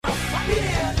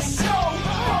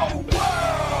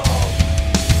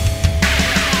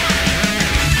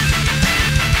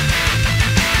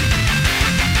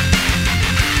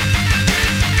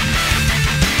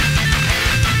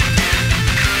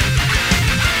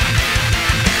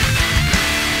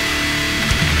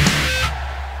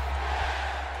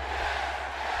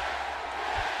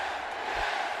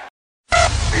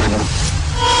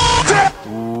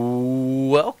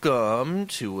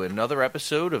to another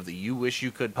episode of the You Wish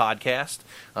You Could podcast.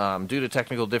 Due to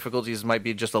technical difficulties, it might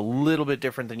be just a little bit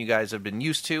different than you guys have been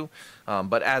used to.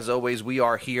 But as always, we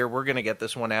are here. We're going to get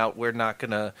this one out. We're not going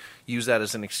to use that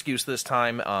as an excuse this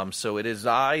time. So it is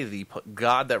I, the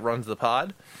God that runs the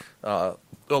pod,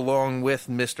 along with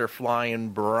Mr. Flying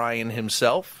Brian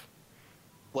himself.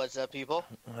 What's up, people?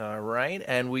 All right.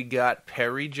 And we got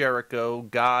Perry Jericho,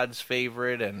 God's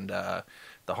favorite, and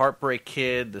the Heartbreak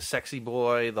Kid, the sexy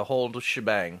boy, the whole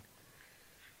shebang.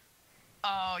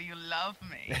 Oh, you love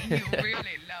me. You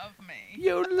really love me.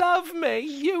 You love me.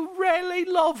 You really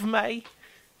love me.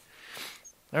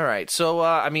 All right. So,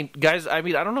 guys, I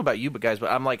don't know about you, but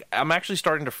I'm actually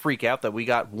starting to freak out that we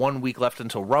got 1 week left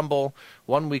until Rumble,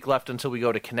 1 week left until we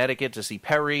go to Connecticut to see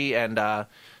Perry, and a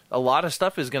lot of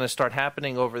stuff is going to start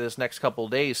happening over this next couple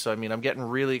of days. So, I'm getting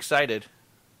really excited.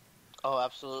 Oh,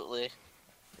 absolutely.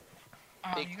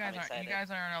 Oh, you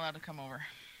guys aren't allowed to come over.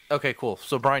 Okay, cool.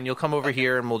 So, Brian, you'll come over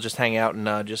here, and we'll just hang out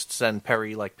and just send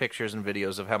Perry pictures and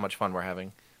videos of how much fun we're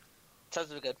having.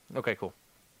 Sounds good. Okay, cool.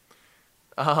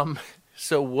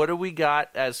 So what do we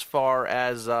got as far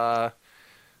as? I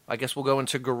guess we'll go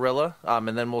into Gorilla,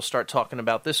 and then we'll start talking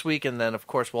about this week, and then of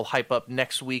course we'll hype up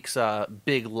next week's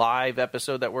big live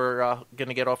episode that we're going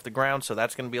to get off the ground. So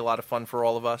that's going to be a lot of fun for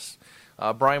all of us.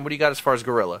 Brian, what do you got as far as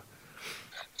Gorilla?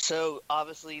 So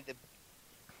obviously the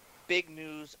big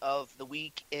news of the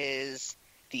week is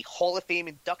the Hall of Fame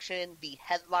induction. The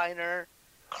headliner,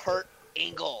 Kurt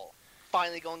Angle,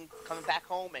 finally coming back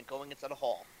home and going into the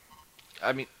Hall.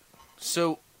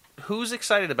 So who's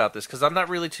excited about this? Because I'm not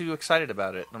really too excited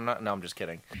about it. No, I'm just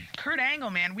kidding. Kurt Angle,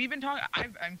 man, we've been talking.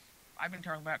 I've been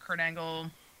talking about Kurt Angle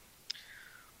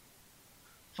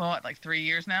for 3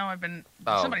 years now.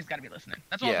 Somebody's got to be listening.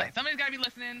 That's what I'm saying. Somebody's got to be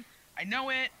listening. I know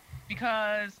it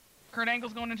because Kurt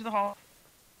Angle's going into the Hall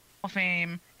of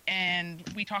Fame, and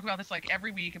we talk about this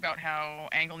every week about how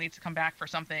Angle needs to come back for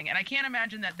something, and I can't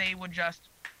imagine that they would just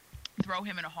throw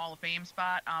him in a Hall of Fame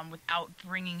spot without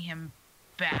bringing him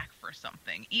back for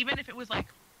something, even if it was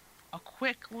a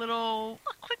quick little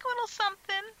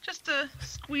something just to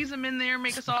squeeze him in there,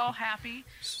 make us all happy.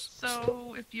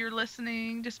 So if you're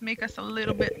listening, just make us a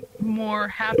little bit more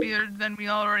happier than we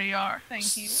already are.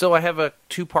 Thank you. So I have a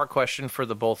two-part question for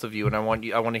the both of you, and I want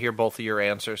to hear both of your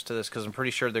answers to this because I'm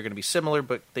pretty sure they're going to be similar,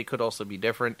 but they could also be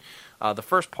different. The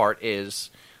first part is,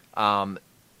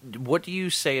 what do you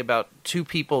say about two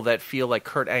people that feel like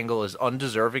Kurt Angle is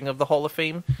undeserving of the Hall of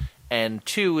Fame? And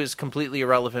two is completely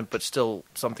irrelevant, but still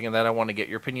something that I want to get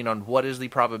your opinion on. What is the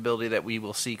probability that we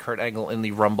will see Kurt Angle in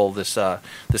the Rumble this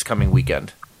coming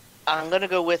weekend? I'm going to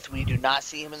go with we do not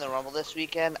see him in the Rumble this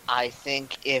weekend. I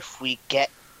think if we get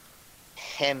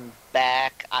him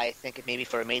back, I think maybe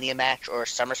for a Mania match or a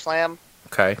SummerSlam.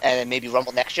 Okay. And then maybe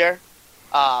Rumble next year.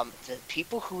 The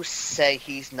people who say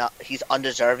he's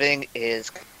undeserving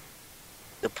is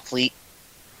complete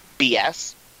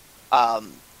BS.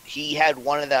 He had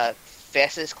one of the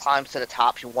fastest climbs to the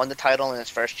top. He won the title in his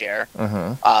first year.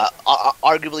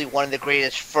 Arguably one of the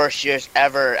greatest first years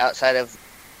ever outside of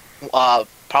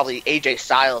probably AJ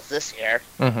Styles this year.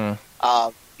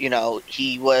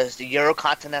 He was the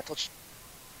Eurocontinental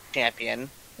champion.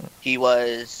 He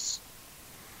was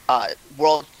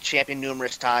world champion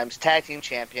numerous times, tag team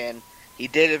champion. He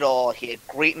did it all. He had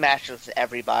great matches with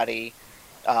everybody.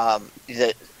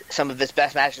 Some of his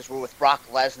best matches were with Brock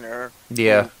Lesnar.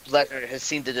 Yeah. Lesnar has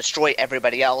seemed to destroy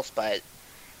everybody else, but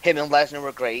him and Lesnar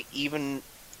were great. Even,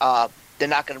 they're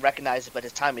not going to recognize it, but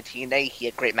his time in TNA, he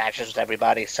had great matches with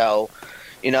everybody. So,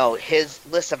 his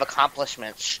list of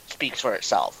accomplishments speaks for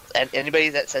itself. And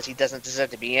anybody that says he doesn't deserve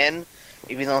to be in,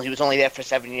 even though he was only there for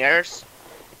 7 years,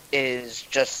 is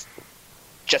just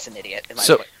an idiot, in my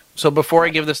opinion. So before I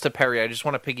give this to Perry, I just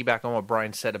want to piggyback on what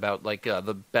Brian said about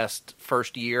the best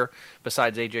first year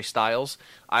besides AJ Styles.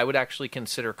 I would actually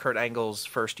consider Kurt Angle's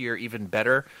first year even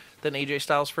better than AJ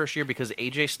Styles' first year because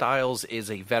AJ Styles is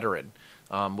a veteran,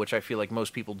 which I feel like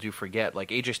most people do forget.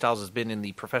 AJ Styles has been in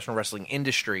the professional wrestling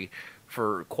industry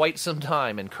for quite some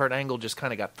time, and Kurt Angle just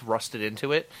kind of got thrusted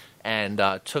into it and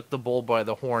took the bull by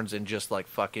the horns and just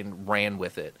fucking ran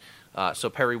with it. So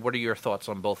Perry, what are your thoughts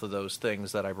on both of those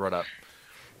things that I brought up?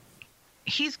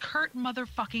 He's Kurt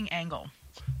motherfucking Angle.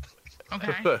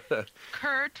 Okay?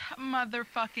 Kurt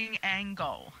motherfucking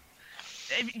Angle.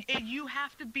 You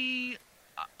have to be,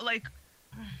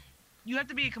 you have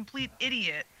to be a complete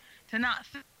idiot to not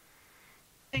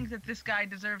think that this guy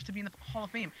deserves to be in the Hall of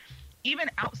Fame. Even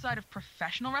outside of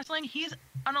professional wrestling, he's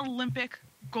an Olympic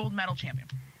gold medal champion.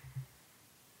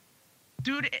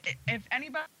 Dude, if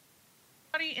anybody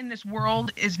in this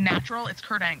world is natural, it's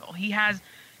Kurt Angle. He has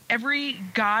every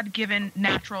God-given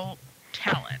natural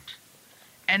talent.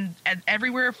 and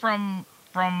everywhere from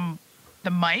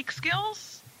the mic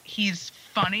skills, he's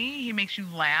funny. He makes you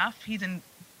laugh. He's in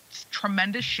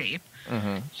tremendous shape.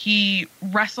 Mm-hmm. He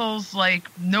wrestles like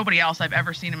nobody else I've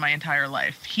ever seen in my entire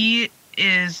life. He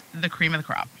is the cream of the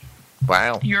crop.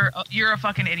 Wow. You're a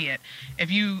fucking idiot. If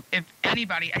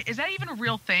anybody, is that even a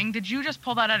real thing? Did you just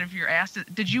pull that out of your ass?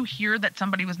 Did you hear that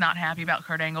somebody was not happy about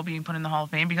Kurt Angle being put in the Hall of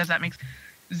Fame? Because that makes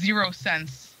zero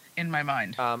sense in my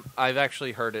mind. I've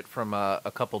actually heard it from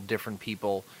a couple different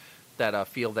people that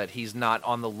feel that he's not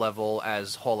on the level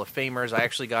as Hall of Famers. I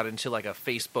actually got into like a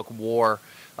Facebook war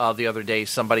the other day,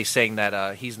 somebody saying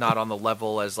that he's not on the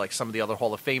level as like some of the other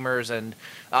Hall of Famers, and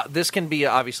this can be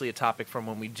obviously a topic from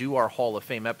when we do our Hall of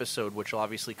Fame episode, which will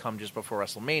obviously come just before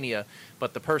WrestleMania.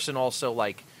 But the person also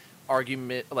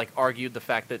argued the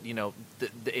fact that, you know,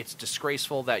 it's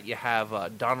disgraceful that you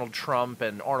have Donald Trump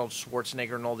and Arnold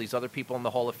Schwarzenegger and all these other people in the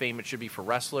Hall of Fame. It should be for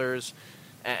wrestlers.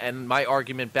 And my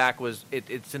argument back was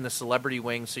it's in the celebrity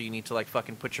wing, so you need to like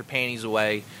fucking put your panties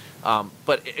away.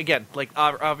 But again, like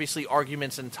obviously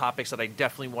arguments and topics that I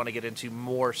definitely want to get into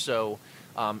more so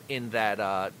in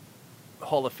that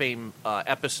Hall of Fame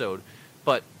episode.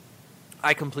 But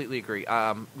I completely agree.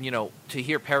 You know, to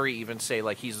hear Perry even say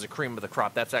like he's the cream of the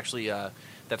crop, that's actually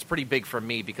that's pretty big for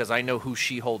me, because I know who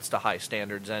she holds to high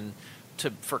standards, and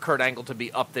for Kurt Angle to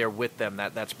be up there with them,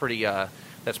 that's pretty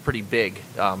big.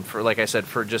 For, like I said,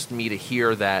 for just me to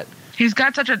hear that. He's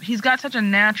got such a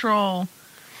natural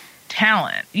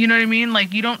talent. You know what I mean?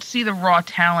 Like, you don't see the raw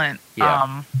talent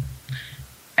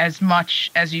as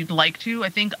much as you'd like to. I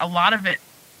think a lot of it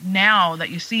now that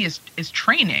you see is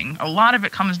training. A lot of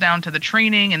it comes down to the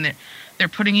training, and they're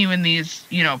putting you in these,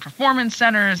 you know, performance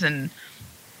centers, and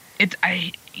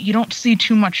you don't see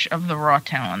too much of the raw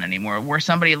talent anymore, where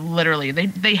somebody literally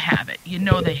they have it, you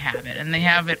know, they have it, and they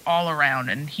have it all around,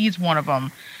 and he's one of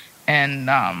them.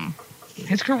 And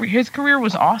his career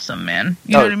was awesome, man.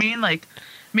 You know what I mean? Like,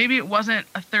 maybe it wasn't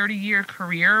a 30-year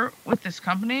career with this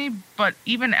company, but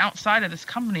even outside of this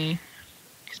company,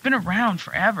 he's been around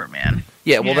forever, man.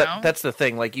 Yeah, well, that's the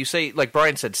thing. Like you say, like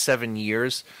Brian said, 7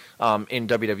 years in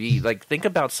WWE. Like, think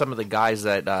about some of the guys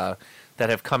that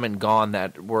have come and gone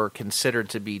that were considered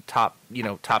to be top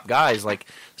guys. Like,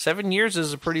 7 years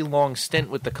is a pretty long stint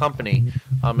with the company.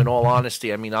 In all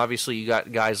honesty, I mean, obviously you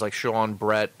got guys like Shawn,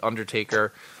 Brett,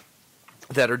 Undertaker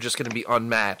that are just going to be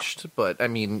unmatched. But I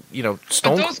mean, you know,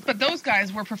 But those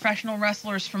guys were professional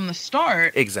wrestlers from the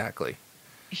start. Exactly.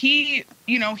 He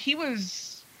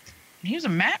was a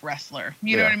mat wrestler.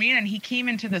 You know what I mean? And he came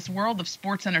into this world of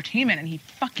sports entertainment, and he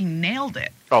fucking nailed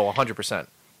it. Oh, 100%.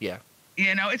 Yeah.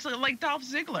 You know, it's like Dolph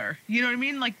Ziggler. You know what I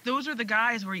mean? Like, those are the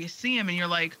guys where you see them and you're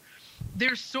like,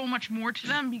 there's so much more to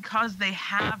them because they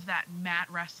have that mat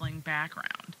wrestling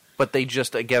background. But they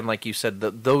just, again, like you said,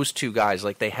 those two guys,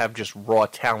 like, they have just raw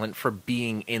talent for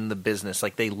being in the business.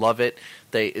 Like, they love it.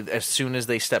 As soon as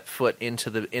they step foot into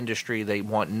the industry, they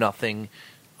want nothing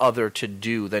other to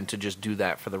do than to just do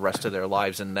that for the rest of their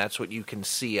lives. And that's what you can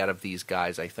see out of these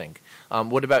guys, I think.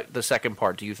 What about the second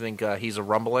part? Do you think he's a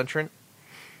Rumble entrant?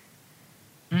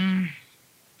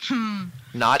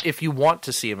 Not if you want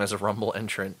to see him as a Rumble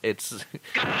entrant. It's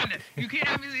God, you can't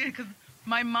have me, because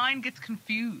my mind gets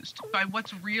confused by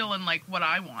what's real and like what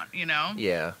I want, you know?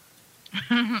 Yeah.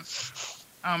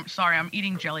 Sorry, I'm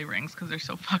eating jelly rings because they're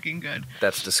so fucking good.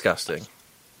 That's disgusting.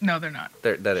 No, they're not.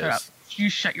 That shut is. Up. You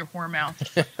shut your whore mouth.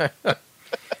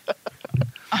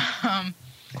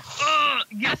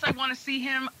 Yes, I want to see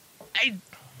him. I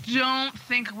don't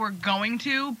think we're going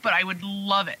to, but I would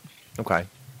love it. Okay.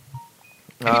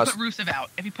 If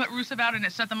you put Rusev out and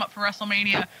it set them up for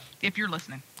WrestleMania, if you're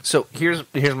listening. So here's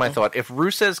my thought. If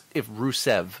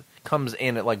Rusev comes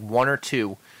in at like 1 or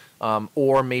 2,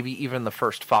 or maybe even the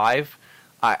first 5,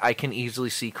 I can easily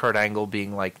see Kurt Angle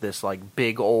being like this like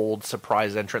big old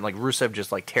surprise entrant. Like, Rusev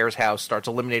just like tears house, starts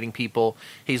eliminating people.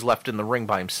 He's left in the ring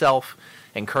by himself,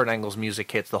 and Kurt Angle's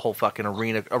music hits. The whole fucking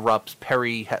arena erupts.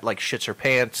 Perry like shits her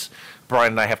pants.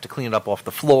 Brian and I have to clean it up off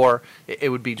the floor. It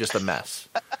would be just a mess.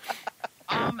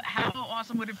 How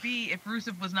awesome would it be if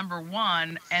Rusev was number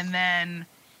 1 and then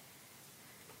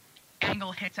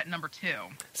Angle hits at number 2?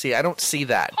 See, I don't see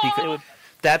that. Because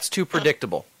that's too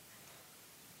predictable.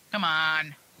 Come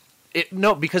on.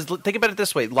 No, because think about it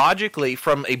this way. Logically,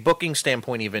 from a booking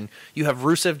standpoint even, you have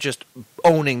Rusev just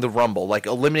owning the Rumble, like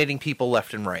eliminating people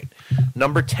left and right.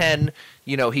 Number 10,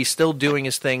 you know, he's still doing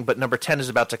his thing, but number 10 is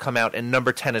about to come out, and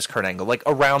number 10 is Kurt Angle, like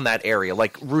around that area.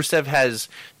 Like, Rusev has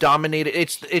dominated.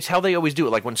 It's how they always do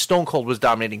it. Like, when Stone Cold was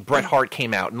dominating, Bret Hart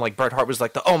came out, and like Bret Hart was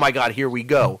like, oh my God, here we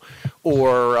go.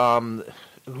 Or,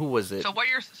 who was it? So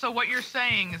what you're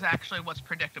saying is actually what's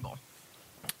predictable.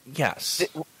 Yes.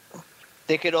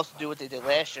 They could also do what they did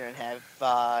last year and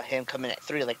have him come in at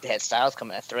 3, like they had Styles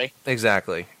come in at 3.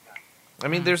 Exactly. I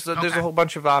mean, there's a whole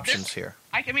bunch of options here.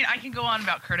 I can go on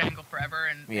about Kurt Angle forever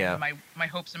and my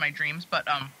hopes and my dreams, but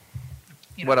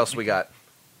what else we got?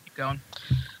 Keep going.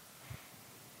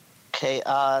 Okay,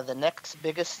 the next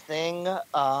biggest thing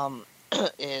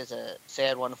is a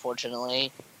sad one,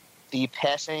 unfortunately. The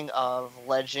passing of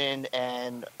legend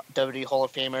and WWE Hall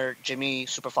of Famer Jimmy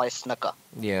Superfly Snuka.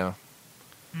 Yeah.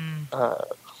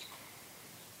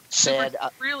 Sad.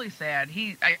 Really sad.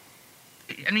 I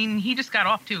mean, he just got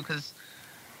off too because,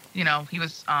 he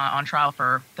was on trial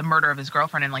for the murder of his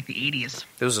girlfriend in like the 80s.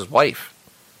 It was his wife.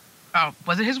 Oh,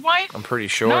 was it his wife? I'm pretty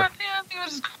sure. No, I think it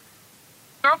was his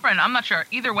girlfriend. I'm not sure.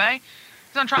 Either way,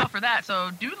 he's on trial for that.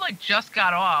 So, dude, just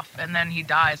got off and then he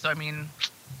died. So, I mean,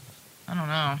 I don't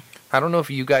know. I don't know if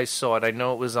you guys saw it. I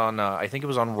know it was on. I think it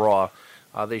was on Raw.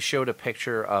 They showed a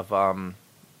picture of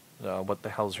what the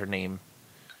hell's her name?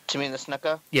 Tamina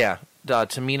Snuka? Yeah,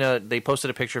 Tamina. They posted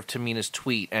a picture of Tamina's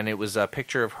tweet, and it was a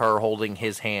picture of her holding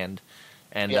his hand,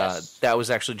 and yes. That was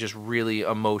actually just really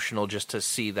emotional, just to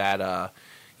see that,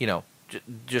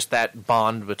 just that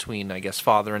bond between, I guess,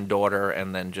 father and daughter,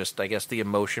 and then just, I guess, the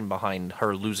emotion behind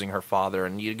her losing her father,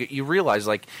 and you realize,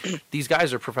 these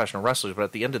guys are professional wrestlers, but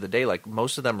at the end of the day,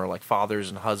 most of them are fathers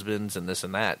and husbands and this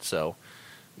and that, so.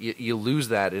 You lose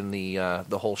that in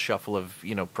the whole shuffle of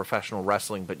professional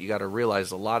wrestling, but you got to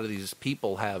realize a lot of these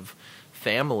people have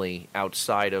family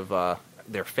outside of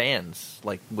their fans,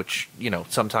 which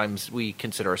sometimes we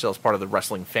consider ourselves part of the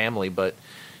wrestling family, but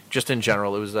just in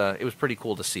general, it was pretty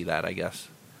cool to see that, I guess.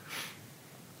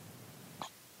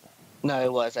 No,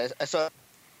 it was. I saw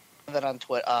that on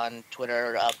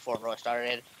Twitter before Raw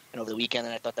started and over the weekend,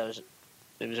 and I thought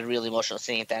it was a really emotional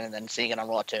seeing it then, and then seeing it on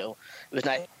Raw too. It was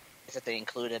nice that they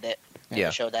included it and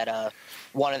to show that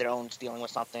one of their own is dealing with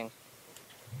something.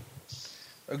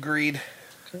 Agreed.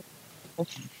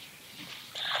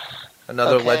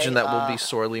 Another legend that will be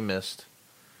sorely missed.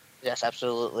 Yes,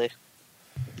 absolutely.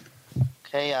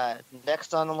 Okay,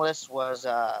 next on the list was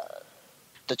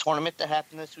the tournament that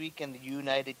happened this week in the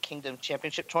United Kingdom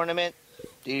Championship Tournament.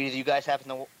 Did you guys happen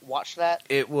to watch that?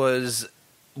 It was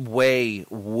way,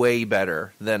 way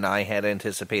better than I had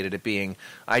anticipated it being.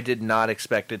 I did not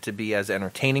expect it to be as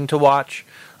entertaining to watch.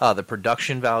 The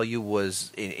production value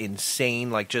was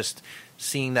insane. Just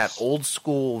seeing that old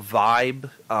school vibe,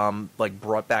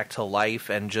 brought back to life,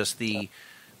 and just the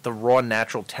raw,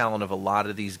 natural talent of a lot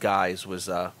of these guys was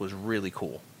really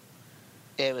cool.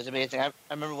 It was amazing. I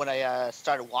remember when I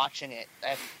started watching it.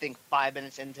 I think 5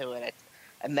 minutes into it,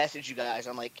 I messaged you guys.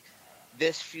 I'm like,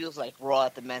 this feels like Raw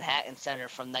at the Manhattan Center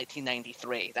from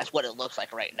 1993. That's what it looks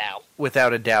like right now.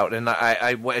 Without a doubt. And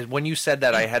I when you said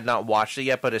that, I had not watched it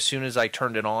yet, but as soon as I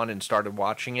turned it on and started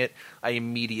watching it, I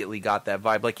immediately got that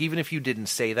vibe. Even if you didn't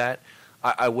say that,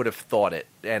 I would have thought it.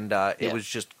 And it was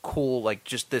just cool,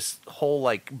 just this whole,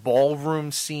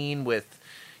 ballroom scene with,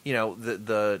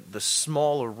 the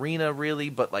small arena, really,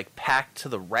 but, packed to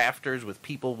the rafters with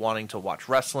people wanting to watch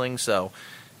wrestling. So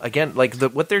again,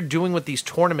 what they're doing with these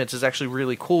tournaments is actually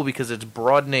really cool because it's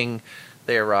broadening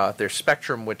their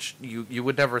spectrum, which you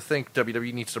would never think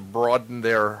WWE needs to broaden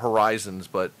their horizons,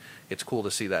 but it's cool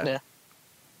to see that. Yeah.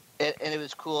 And it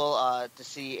was cool to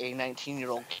see a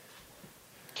 19-year-old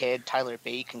kid, Tyler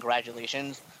Bate,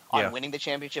 congratulations on winning the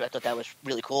championship. I thought that was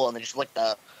really cool, and then just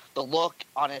the look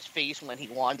on his face when he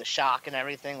won, the shock and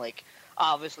everything.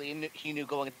 Obviously he knew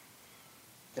going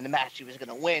in the match he was going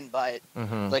to win, but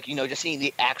just seeing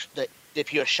the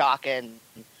pure shock and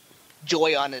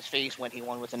joy on his face when he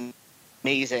won was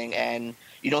amazing, and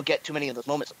you don't get too many of those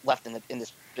moments left in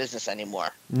this business anymore.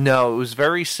 No, it was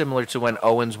very similar to when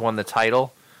Owens won the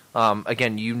title.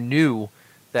 Again, you knew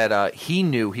that he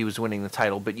knew he was winning the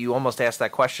title, but you almost asked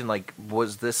that question,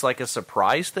 was this a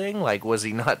surprise thing? Was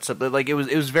he not? It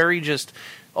was very just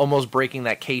almost breaking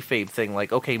that kayfabe thing.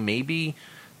 Okay, maybe.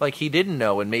 He didn't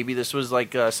know, and maybe this was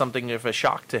something of a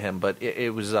shock to him. But it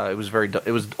was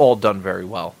all done very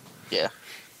well. Yeah,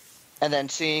 and then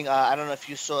seeing I don't know if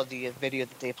you saw the video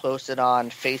that they posted on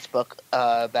Facebook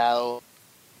about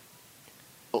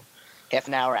half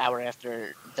an hour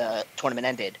after the tournament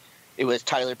ended. It was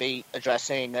Tyler Bate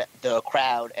addressing the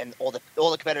crowd, and all the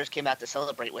competitors came out to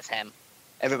celebrate with him.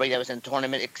 Everybody that was in the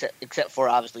tournament, except for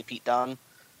obviously Pete Dunne.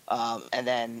 And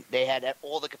then they had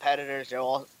all the competitors.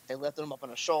 They lifted them up on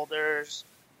their shoulders.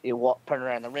 He turned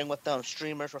around the ring with them.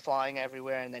 Streamers were flying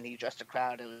everywhere, and then he addressed the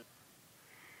crowd. It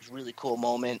was a really cool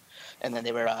moment. And then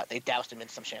they doused him in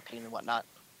some champagne and whatnot.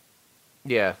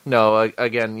 Yeah, no.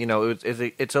 Again,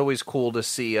 it's always cool to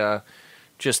see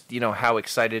just how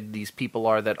excited these people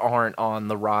are that aren't on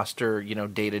the roster,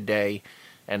 day to day.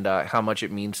 and how much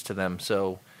it means to them.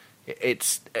 So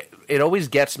it always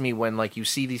gets me when like you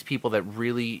see these people that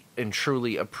really and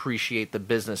truly appreciate the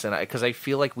business, and because I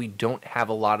feel like we don't have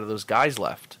a lot of those guys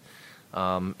left.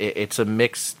 It's a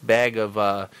mixed bag of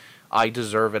I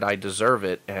deserve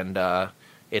it, and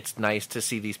it's nice to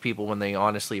see these people when they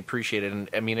honestly appreciate it. And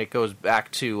I mean, it goes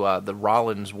back to the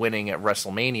Rollins winning at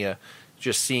WrestleMania,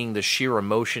 just seeing the sheer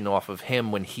emotion off of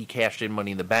him when he cashed in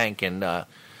Money in the Bank, and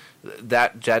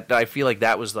that I feel like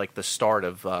that was like the start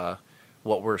of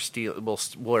what we're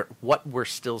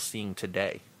still seeing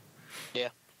today. Yeah.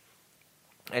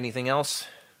 Anything else?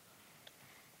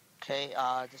 Okay,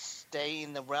 to stay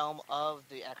in the realm of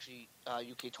the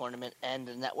UK tournament and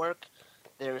the network,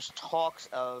 there's talks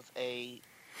of a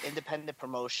independent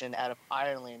promotion out of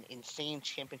Ireland, Insane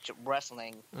Championship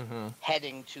Wrestling,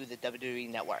 heading to the WWE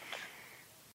network.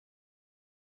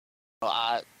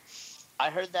 I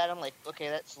heard that. I'm like, okay,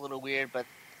 that's a little weird, but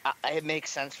it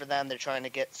makes sense for them. They're trying to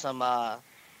get some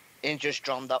interest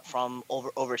drummed up from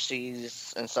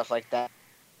overseas and stuff like that.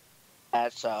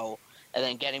 So, and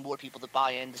then getting more people to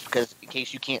buy in, just because in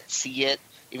case you can't see it,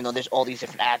 even though there's all these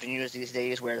different avenues these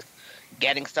days where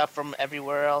getting stuff from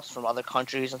everywhere else, from other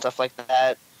countries and stuff like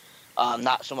that.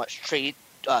 Not so much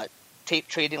tape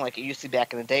trading like it used to be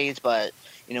back in the days, but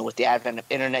with the advent of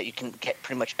internet, you can get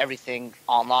pretty much everything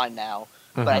online now.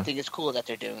 But I think it's cool that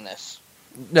they're doing this.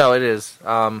 No, it is.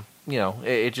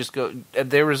 It just go.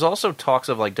 There was also talks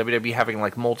of like WWE having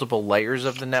like multiple layers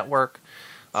of the network,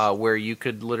 where you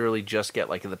could literally just get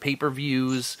like the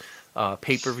pay-per-views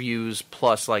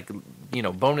plus like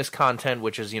bonus content,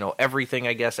 which is everything,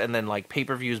 I guess, and then like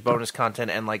pay-per-views, bonus content,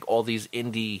 and like all these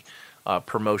indie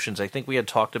promotions. I think we had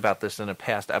talked about this in a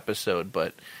past episode,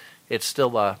 but it's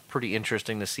still pretty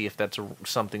interesting to see if that's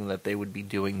something that they would be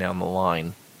doing down the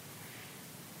line.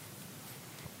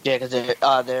 Yeah, because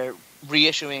they're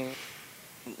reissuing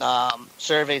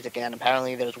surveys again.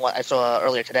 Apparently, there was one I saw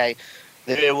earlier today.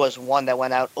 There was one that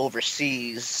went out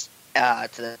overseas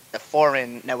to the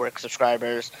foreign network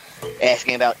subscribers,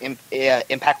 asking about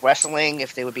Impact Wrestling,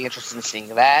 if they would be interested in seeing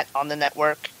that on the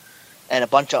network, and a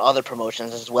bunch of other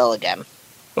promotions as well again.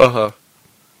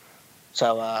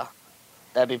 So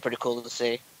that'd be pretty cool to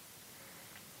see.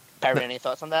 Perry, any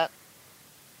thoughts on that?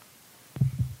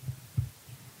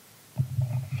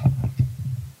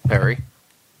 Perry?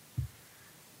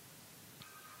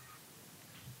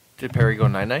 Did Perry go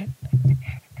night-night?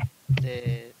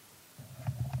 Can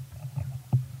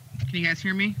you guys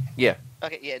hear me? Yeah.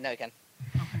 Okay, yeah, no, you can.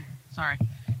 Okay, sorry.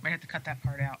 Might have to cut that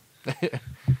part out.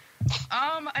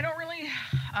 I don't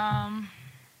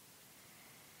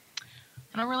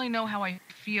really know how I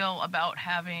feel about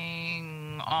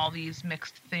having all these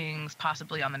mixed things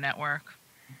possibly on the network.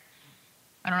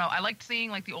 I don't know. I liked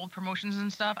seeing like the old promotions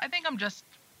and stuff. I think I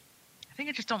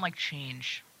just don't like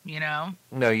change, No,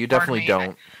 you definitely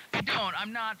don't. I don't.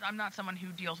 I'm not someone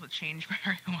who deals with change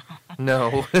very well.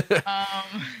 No.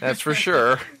 That's for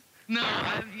sure. No,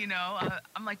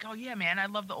 I'm like, oh yeah, man, I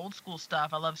love the old school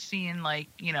stuff. I love seeing like,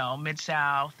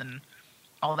 Mid-South and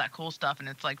all that cool stuff. And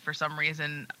it's like, for some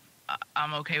reason,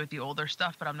 I'm okay with the older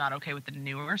stuff, but I'm not okay with the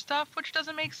newer stuff, which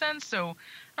doesn't make sense. So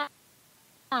I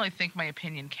don't really think my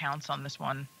opinion counts on this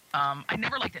one. I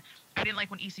never liked it. I didn't like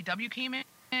when ECW came in.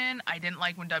 I didn't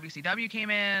like when WCW came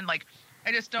in. Like,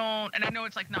 I just don't. And I know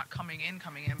it's like not coming in,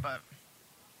 but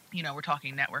we're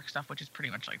talking network stuff, which is pretty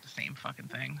much like the same fucking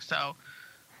thing. So,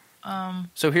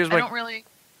 here's my. I don't really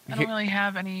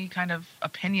have any kind of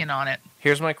opinion on it.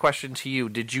 Here's my question to you: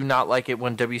 did you not like it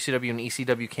when WCW and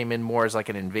ECW came in more as like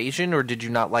an invasion, or did you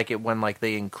not like it when like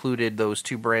they included those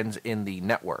two brands in the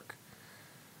network,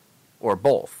 or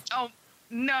both? Oh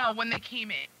no, when they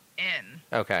came in.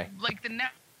 Okay. Like the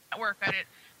network, I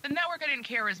didn't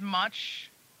care as much.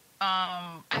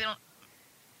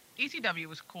 ECW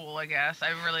was cool, I guess. I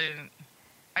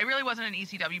really wasn't an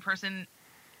ECW person,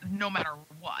 no matter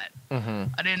what.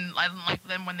 Mm-hmm. I didn't like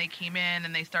them when they came in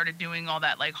and they started doing all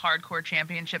that like hardcore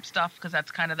championship stuff, because that's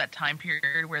kind of that time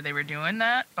period where they were doing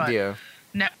that. But yeah,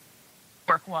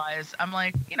 network wise, I'm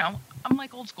like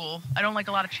old school. I don't like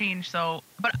a lot of change. So,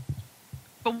 but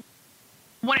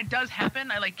when it does happen,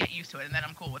 I like get used to it, and then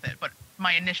I'm cool with it. But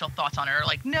my initial thoughts on it are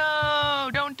like, no,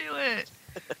 don't do it.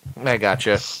 I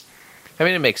gotcha. I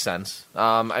mean, it makes sense.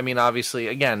 Obviously,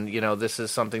 again, this is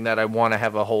something that I want to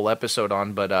have a whole episode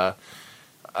on, but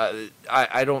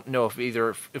I don't know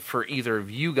if for either of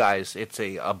you guys it's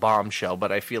a bombshell,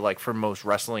 but I feel like for most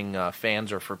wrestling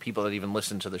fans, or for people that even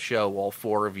listen to the show, all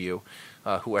four of you,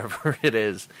 whoever it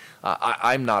is,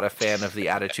 I'm not a fan of the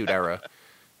Attitude Era.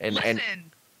 Listen,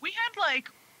 we had like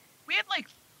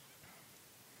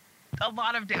a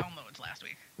lot of downloads last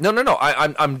week. No.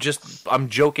 I'm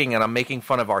joking and I'm making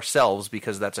fun of ourselves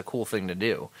because that's a cool thing to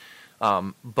do.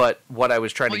 But what I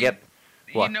was trying to get,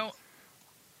 what? No,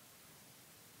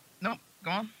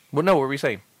 go on. Well, no, what were we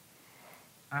saying?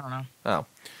 I don't know. Oh.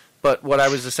 But what I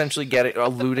was essentially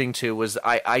alluding to was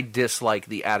I dislike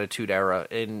the Attitude Era,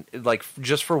 and like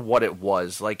just for what it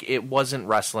was. Like, it wasn't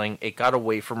wrestling. It got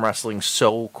away from wrestling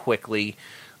so quickly,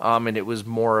 and it was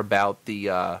more about the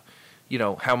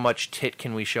how much tit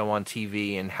can we show on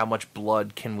TV and how much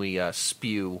blood can we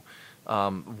spew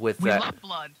with that. We love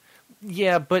blood.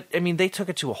 Yeah, but I mean they took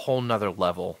it to a whole nother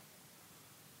level.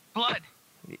 Blood.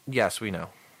 Yes, we know.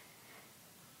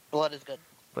 Blood is good.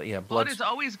 But yeah, blood is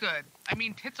always good. I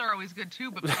mean, tits are always good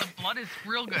too, but the blood is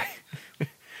real good.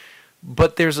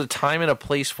 But there's a time and a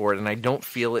place for it, and I don't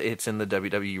feel it's in the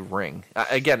WWE ring.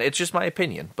 Again, it's just my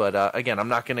opinion. But again, I'm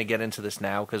not going to get into this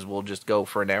now because we'll just go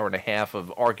for an hour and a half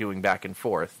of arguing back and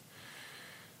forth.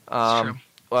 True.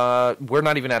 We're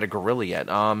not even at a Gorilla yet.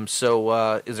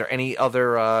 So is there any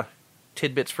other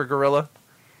tidbits for Gorilla?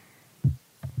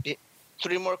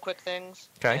 3 more quick things.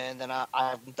 Okay. And then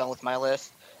I'm done with my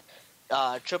list.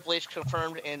 Triple H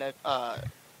confirmed in an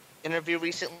interview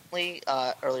recently,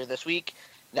 earlier this week,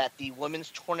 that the women's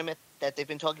tournament that they've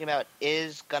been talking about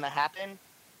is going to happen.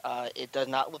 It does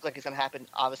not look like it's going to happen,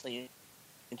 obviously,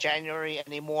 in January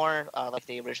anymore, like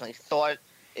they originally thought.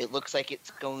 It looks like it's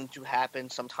going to happen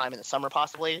sometime in the summer,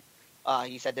 possibly.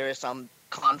 He said there is some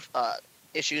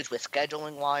issues with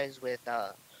scheduling-wise, with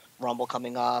Rumble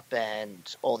coming up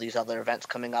and all these other events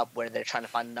coming up where they're trying to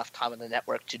find enough time on the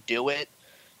network to do it.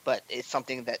 But it's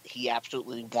something that he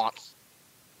absolutely wants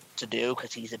to do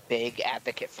because he's a big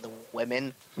advocate for the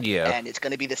women. Yeah. And it's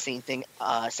going to be the same thing,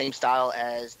 same style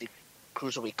as the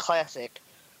Cruiserweight Classic,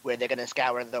 where they're going to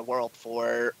scour the world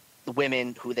for the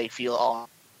women who they feel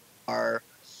are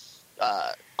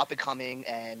up and coming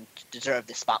and deserve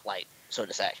the spotlight, so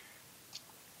to say.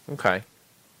 Okay.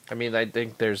 I mean, I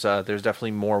think there's definitely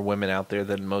more women out there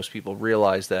than most people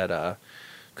realize that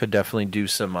could definitely do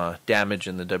some damage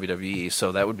in the WWE,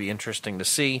 so that would be interesting to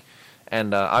see.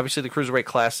 And obviously the Cruiserweight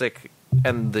Classic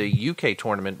and the UK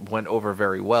tournament went over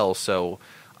very well, so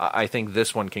I think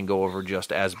this one can go over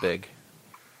just as big.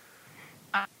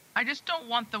 I just don't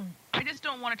want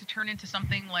it to turn into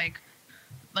something like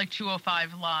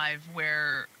 205 Live,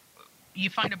 where you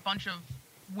find a bunch of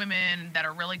women that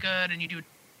are really good and you do a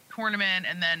tournament,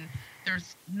 and then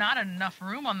there's not enough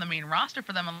room on the main roster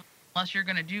for them unless you're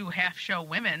going to do half-show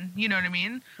women, you know what I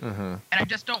mean? Mm-hmm. And I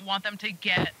just don't want them to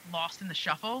get lost in the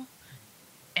shuffle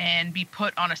and be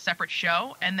put on a separate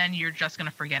show, and then you're just going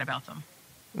to forget about them.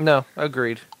 No,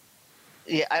 agreed.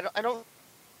 Yeah, I don't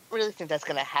really think that's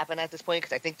going to happen at this point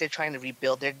because I think they're trying to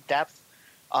rebuild their depth,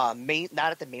 not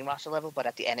at the main roster level, but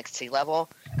at the NXT level,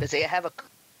 because they have a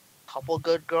couple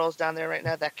good girls down there right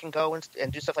now that can go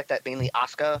and do stuff like that, mainly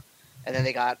Asuka, and then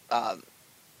they got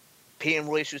Peyton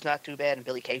Royce, who's not too bad, and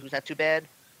Billie Kay, who's not too bad.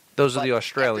 Those are the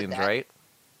Australians, right?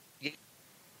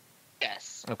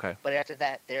 Yes. Okay. But after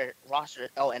that, their roster.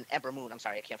 Oh, and Ember Moon. I'm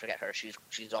sorry, I can't forget her. She's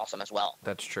awesome as well.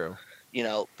 That's true. You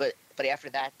know, but after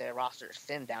that, their roster is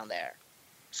thin down there.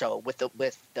 So with the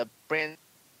brand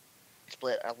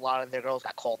split, a lot of their girls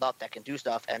got called up that can do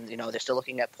stuff, and you know they're still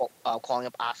looking at calling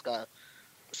up Asuka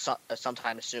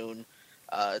sometime soon.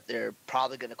 They're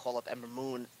probably going to call up Ember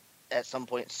Moon at some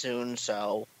point soon.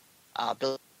 So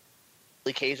Billie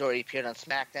Kay's already appeared on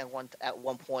SmackDown at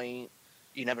one point.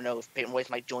 You never know if Peyton Royce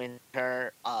might join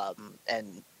her.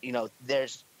 And, you know,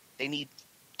 they need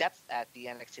depth at the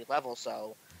NXT level.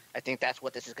 So I think that's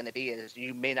what this is going to be. Is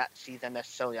you may not see them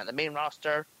necessarily on the main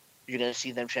roster. You're going to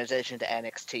see them transition to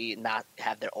NXT and not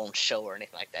have their own show or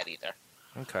anything like that either.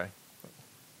 Okay.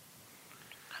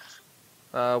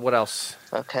 What else?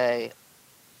 Okay.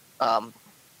 One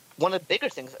of the bigger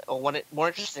things, or one of the more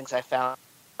interesting things I found,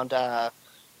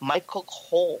 Michael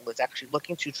Cole is actually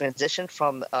looking to transition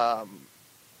from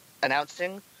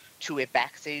announcing to a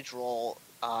backstage role,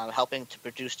 helping to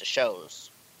produce the shows.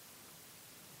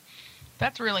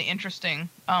 That's really interesting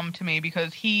to me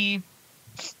because he's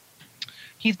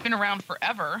been around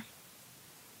forever.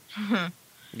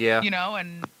 Yeah. You know,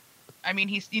 and I mean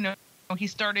he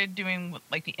started doing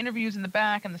like the interviews in the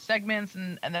back and the segments,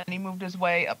 and then he moved his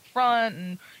way up front,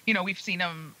 and you know we've seen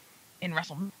him in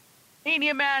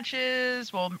WrestleMania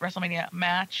matches, WrestleMania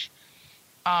match.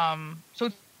 So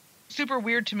it's super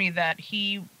weird to me that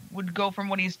he would go from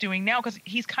what he's doing now, because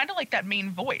he's kind of like that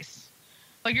main voice.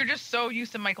 Like you're just so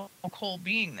used to Michael Cole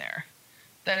being there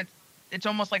that it's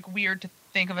almost like weird to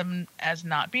think of him as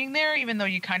not being there, even though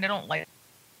you kind of don't like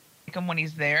him when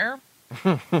he's there.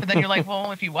 But then you're like,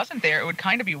 well, if he wasn't there, it would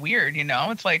kind of be weird, you know?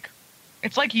 It's like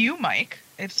you, Mike.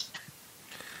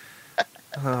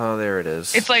 Oh, there it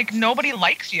is. It's like nobody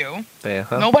likes you.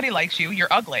 Uh-huh. Nobody likes you. You're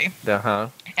ugly. Uh-huh.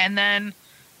 And then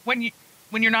when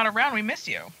you're not around, we miss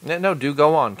you. No, do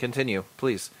go on. Continue,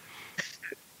 please.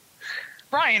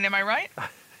 Brian, am I right?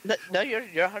 No, you're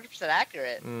 100%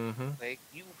 accurate. Mm-hmm. Like,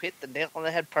 you hit the nail on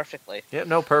the head perfectly. Yeah,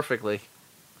 no, perfectly.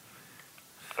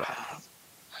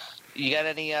 You got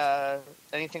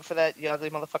anything for that, you ugly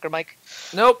motherfucker, Mike?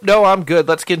 Nope, no, I'm good.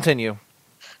 Let's continue.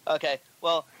 Okay,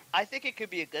 well, I think it could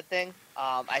be a good thing.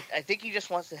 I think he just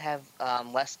wants to have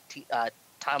less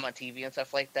time on TV and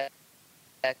stuff like that,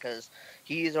 because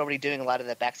he's already doing a lot of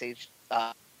the backstage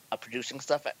producing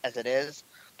stuff as it is.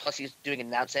 Plus, he's doing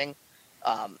announcing,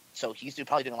 so he's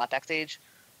probably doing a lot backstage.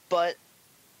 But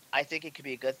I think it could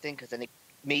be a good thing, because then it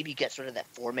maybe gets rid of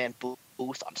that 4-man booth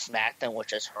on SmackDown,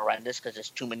 which is horrendous because there's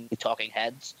too many talking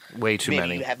heads. Way too many.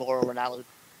 Maybe you have Mauro Ranallo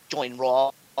join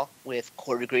Raw with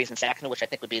Corey Graves and Saxon, which I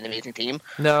think would be an amazing team.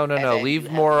 No.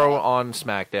 Leave Morrow on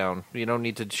SmackDown. You don't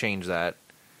need to change that.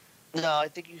 No, I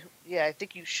think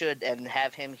you should, and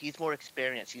have him. He's more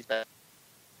experienced. He's better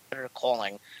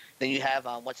calling. Then you have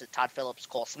Todd Phillips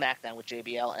call SmackDown with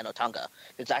JBL and Otunga,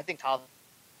 because I think Todd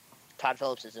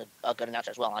Phillips is a good announcer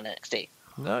as well on NXT.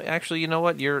 No, actually, you know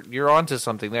what? You're onto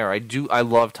something there. I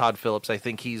love Todd Phillips. I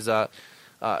think he's a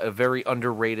very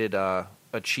underrated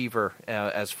achiever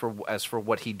as for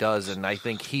what he does, and I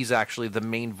think he's actually the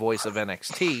main voice of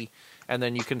NXT. And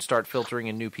then you can start filtering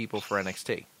in new people for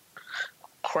NXT.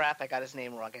 Crap, I got his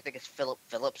name wrong. I think it's Philip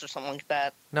Phillips or something like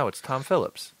that. No, it's Tom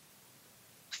Phillips.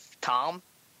 Tom?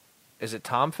 Is it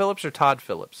Tom Phillips or Todd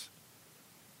Phillips?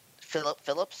 Philip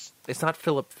Phillips? It's not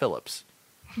Philip Phillips.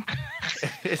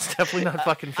 It's definitely not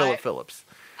fucking Philip Phillips.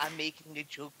 I'm making a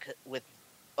joke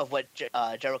of what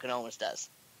Jericho Owens does.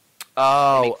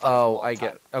 I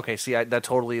get. Okay, see, I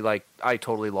totally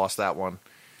lost that one.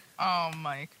 Oh,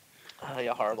 Mike. Oh,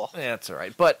 you're horrible. Yeah, that's all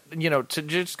right. But to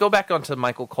just go back onto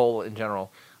Michael Cole in general,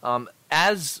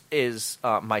 as is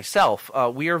myself,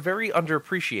 we are very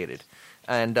underappreciated.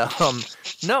 And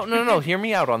no, hear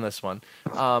me out on this one.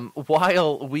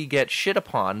 While we get shit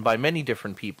upon by many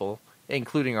different people,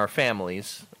 including our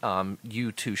families,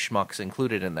 you two schmucks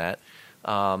included in that,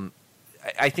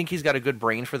 I think he's got a good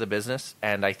brain for the business,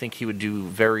 and I think he would do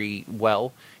very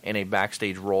well in a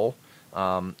backstage role.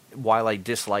 While I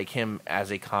dislike him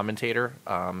as a commentator,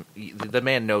 the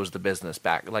man knows the business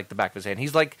like the back of his hand.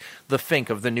 He's like the Fink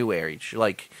of the new age.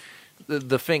 Like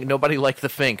the Fink, nobody liked the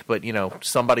Fink, but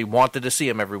somebody wanted to see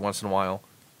him every once in a while.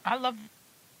 I love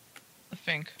the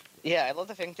Fink. Yeah, I love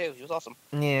the Fink too. He was awesome.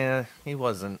 Yeah, he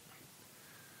wasn't.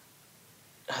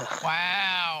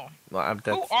 Wow. Well,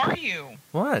 who are you?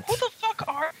 What? Who the fuck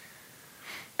are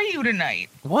you tonight?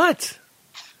 What?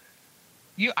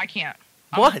 I can't.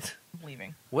 What? I'm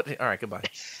leaving. What? All right, goodbye.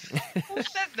 Who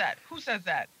says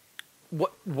that?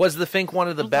 What was the Fink one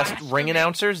of the best ring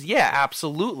announcers? Yeah,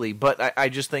 absolutely. But I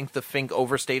just think the Fink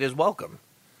overstayed his welcome.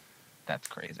 That's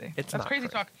crazy. That's not crazy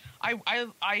talk.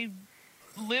 I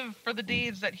live for the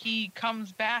days that he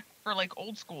comes back for like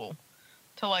old school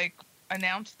to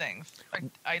announce things.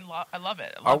 I love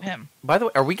it. I love him. By the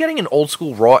way, are we getting an old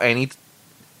school Raw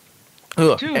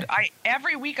Ugh. Dude,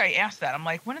 every week I ask that. I'm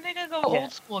like, when are they gonna go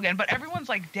old school again? But everyone's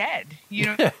dead. You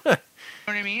know what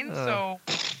I mean? So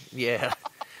yeah.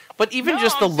 But even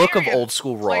just the look of old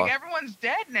school Raw. Everyone's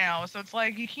dead now, so it's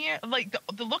you can't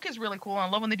the look is really cool, and I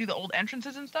love when they do the old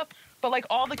entrances and stuff. But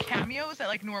all the cameos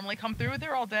that normally come through,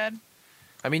 they're all dead.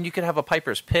 I mean, you could have a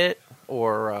Piper's Pit,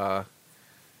 or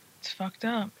it's fucked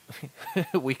up.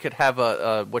 We could have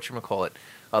a whatchamacallit,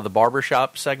 the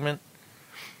barbershop segment.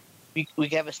 We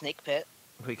could have a snake pit.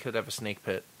 We could have a snake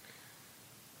pit.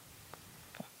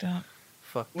 Fucked up.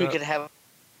 We could have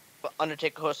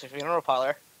Undertaker host a funeral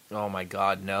parlor. Oh my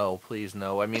God, no! Please,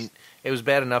 no! I mean, it was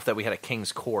bad enough that we had a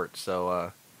King's Court.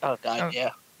 So. Oh God, yeah.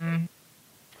 Mm-hmm.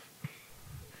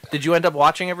 Did you end up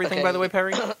watching everything, by the way,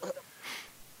 Perry?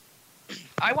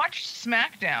 I watched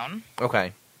SmackDown.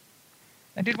 Okay.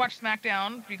 I did watch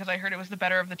SmackDown because I heard it was the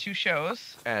better of the two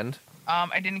shows. And?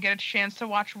 I didn't get a chance to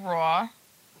watch Raw.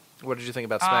 What did you think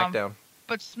about SmackDown?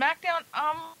 But SmackDown,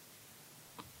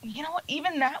 you know what?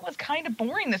 Even that was kind of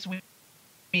boring this week.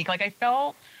 I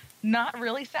felt not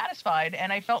really satisfied,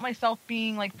 and I felt myself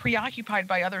being preoccupied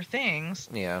by other things.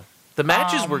 Yeah. The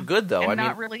matches were good though. And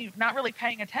not really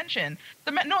paying attention.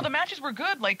 The matches were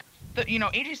good.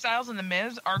 AJ Styles and The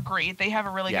Miz are great. They have a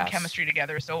really good chemistry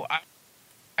together. So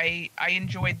I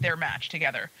enjoyed their match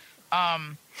together.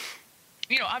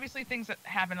 Obviously things that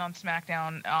happen on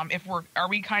SmackDown. Are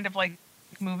we kind of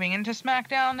moving into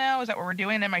SmackDown now? Is that what we're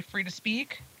doing? Am I free to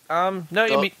speak? No,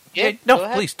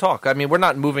 please talk. I mean, we're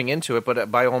not moving into it,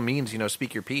 but by all means,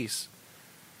 speak your piece.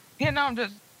 Yeah, no, I'm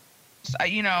just I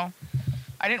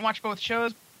didn't watch both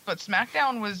shows, but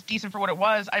SmackDown was decent for what it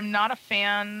was. I'm not a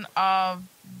fan of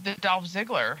the Dolph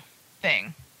Ziggler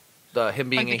thing. Him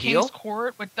being like a heel? King's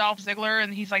Court with Dolph Ziggler,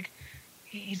 and he's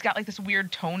got like this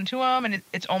weird tone to him, and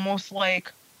it's almost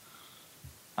like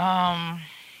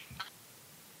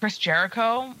Chris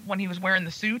Jericho when he was wearing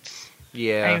the suits.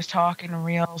 Yeah. And he was talking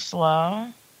real slow.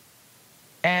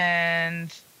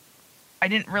 And I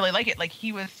didn't really like it. Like,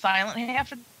 he was silent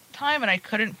half the time, and I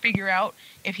couldn't figure out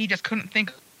if he just couldn't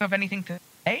think of anything to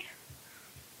say,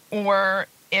 or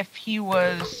if he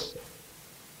was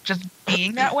just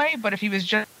being that way. But if he was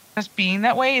just being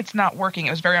that way, it's not working.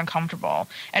 It was very uncomfortable,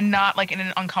 and not like in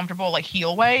an uncomfortable like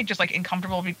heel way, just like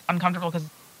uncomfortable because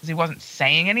he wasn't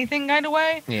saying anything kind of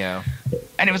way. Yeah.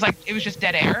 And it was just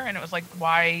dead air, and it was like,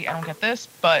 why? I don't get this.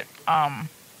 But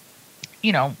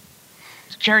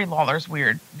Jerry Lawler's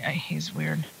weird. He's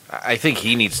weird. I think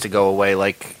he needs to go away.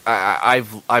 Like,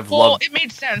 I've loved. Well, it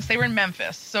made sense. They were in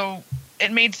Memphis, so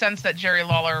it made sense that Jerry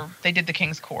Lawler. They did the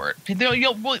King's Court.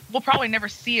 We'll probably never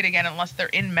see it again unless they're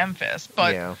in Memphis.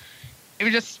 But yeah. It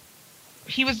was just,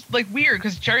 he was like weird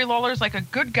because Jerry Lawler's like a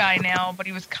good guy now, but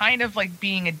he was kind of like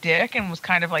being a dick and was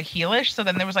kind of like heelish. So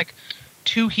then there was like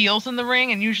two heels in the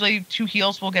ring, and usually two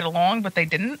heels will get along, but they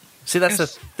didn't. See, that's the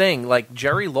thing. Like,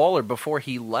 Jerry Lawler, before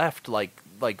he left, like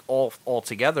all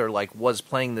together, like, was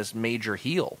playing this major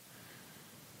heel.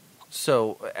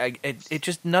 So it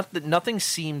just nothing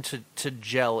seemed to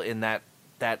gel in that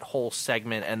whole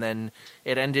segment, and then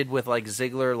it ended with like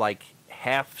Ziggler like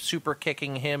half super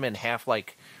kicking him and half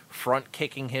like front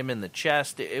kicking him in the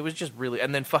chest. It was just really,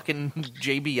 and then fucking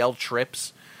JBL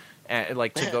trips,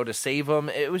 like to go to save him.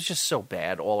 It was just so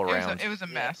bad all around. It was a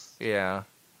mess. Yeah.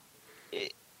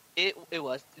 It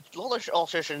was. Lawler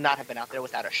also should not have been out there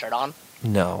without a shirt on.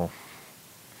 No.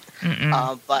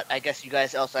 But I guess you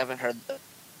guys also haven't heard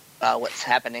what's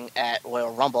happening at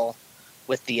Royal Rumble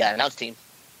with the announce team.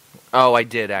 Oh, I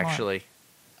did actually.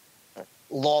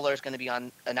 Lawler's going to be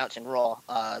on announcing Royal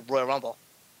Rumble.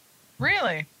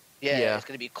 Really? Yeah. It's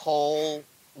going to be Cole,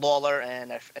 Lawler,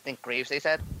 and I think Graves, they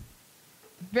said.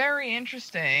 Very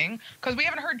interesting, because we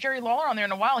haven't heard Jerry Lawler on there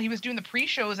in a while. He was doing the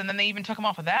pre-shows, and then they even took him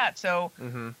off of that. So,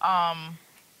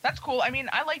 that's cool. I mean,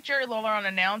 I like Jerry Lawler on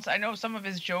announce. I know some of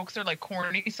his jokes are like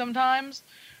corny sometimes,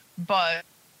 but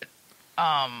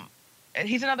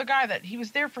he's another guy that he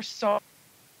was there for so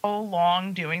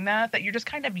long doing that you're just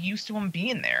kind of used to him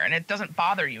being there, and it doesn't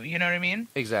bother you. You know what I mean?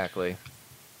 Exactly.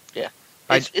 Yeah.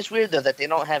 It's weird though that they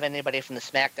don't have anybody from the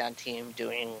SmackDown team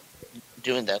doing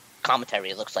the commentary.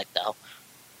 It looks like though.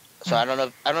 So I don't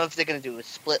know if they're going to do a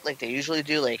split like they usually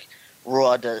do, like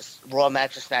Raw does Raw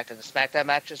matches, SmackDown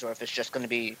matches, or if it's just going to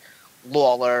be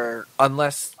Lawler,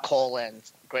 Cole, and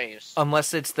Graves.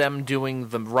 Unless it's them doing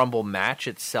the Rumble match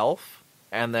itself,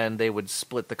 and then they would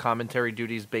split the commentary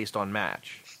duties based on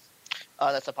match.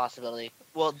 That's a possibility.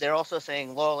 Well, they're also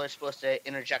saying Lawler's supposed to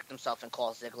interject himself and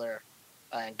call Ziggler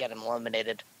and get him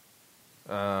eliminated.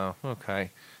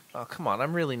 Okay. Oh, come on.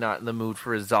 I'm really not in the mood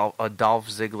for a Dolph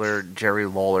Ziggler, Jerry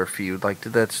Lawler feud. Like,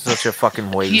 that's such a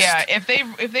fucking waste. Yeah,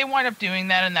 if they wind up doing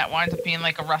that and that winds up being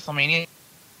like a WrestleMania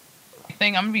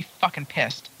thing, I'm going to be fucking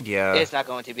pissed. Yeah. It's not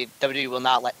going to be. WWE will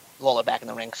not let Lawler back in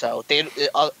the ring. So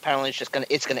apparently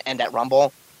it's going to end at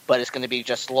Rumble, but it's going to be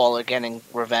just Lawler getting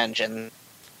revenge, and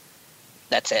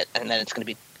that's it. And then it's going to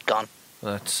be gone.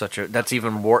 That's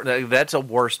even worse. That's a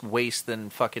worse waste than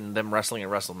fucking them wrestling at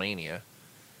WrestleMania.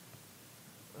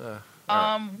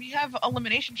 Right. We have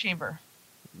Elimination Chamber.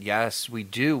 Yes, we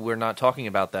do. We're not talking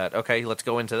about that. Okay, let's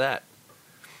go into that.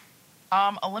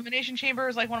 Elimination Chamber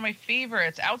is like one of my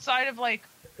favorites. Outside of like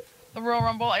the Royal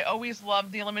Rumble, I always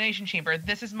loved the Elimination Chamber.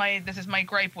 This is my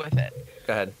gripe with it.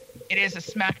 Go ahead. It is a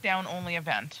SmackDown only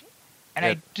event, and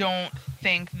I don't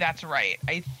think that's right.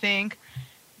 I think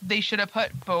they should have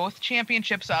put both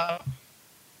championships up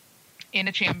in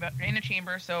a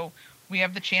chamber, so we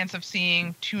have the chance of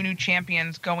seeing two new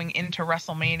champions going into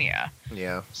WrestleMania.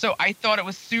 Yeah. So I thought it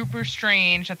was super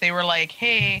strange that they were like,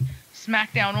 hey,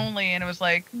 SmackDown only, and it was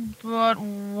like, but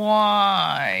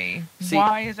why? See,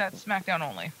 why is that SmackDown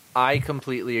only? I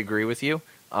completely agree with you,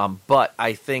 but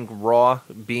I think Raw,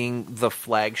 being the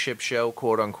flagship show,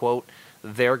 quote unquote,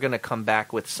 they're going to come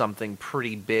back with something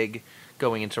pretty big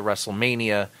going into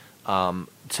WrestleMania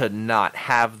to not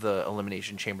have the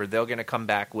Elimination Chamber. They're going to come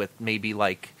back with maybe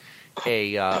like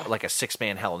a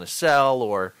 6-man Hell in a Cell,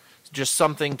 or just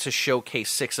something to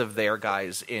showcase 6 of their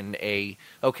guys in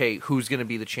who's going to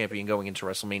be the champion going into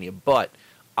WrestleMania. But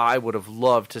I would have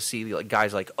loved to see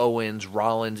guys like Owens,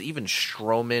 Rollins, even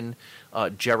Strowman,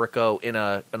 Jericho in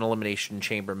an Elimination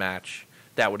Chamber match.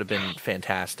 That would have been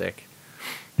fantastic.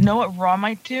 Know what Raw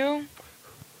might do?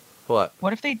 What?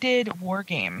 What if they did War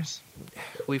Games?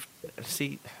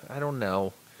 I don't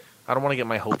know. I don't want to get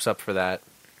my hopes up for that.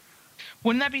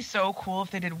 Wouldn't that be so cool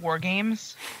if they did War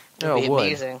Games? It'd be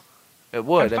amazing. It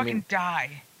would. I'd fucking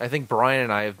die. I think Brian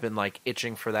and I have been like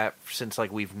itching for that since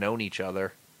like we've known each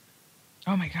other.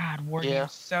 Oh my god, War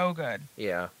Games, so good.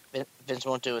 Yeah. Vince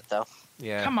won't do it though.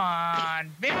 Yeah. Come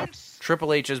on, Vince.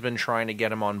 Triple H has been trying to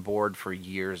get him on board for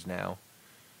years now.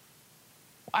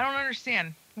 I don't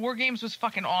understand. War Games was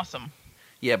fucking awesome.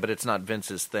 Yeah, but it's not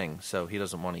Vince's thing, so he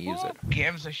doesn't want to use it. Who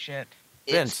gives a shit?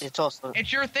 Vince.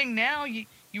 It's your thing now. You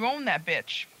own that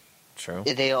bitch. True.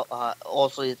 They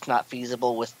also, it's not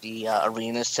feasible with the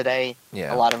arenas today.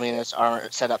 Yeah. A lot of arenas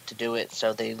aren't set up to do it,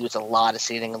 so they lose a lot of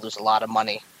seating and lose a lot of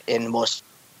money in most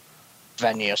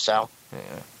venues. So.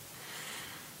 Yeah.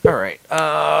 All right.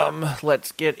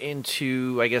 Let's get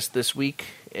into, I guess, this week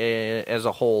as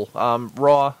a whole.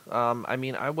 Raw. I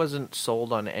mean, I wasn't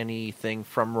sold on anything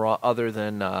from Raw other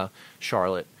than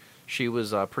Charlotte. She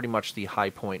was pretty much the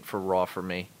high point for Raw for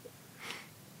me.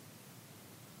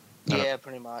 Yeah,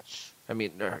 pretty much. I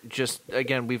mean, just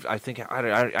again, I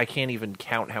can't even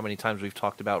count how many times we've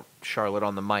talked about Charlotte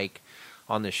on the mic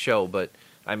on this show, but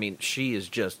I mean, she is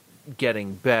just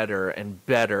getting better and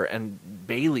better, and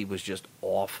Bayley was just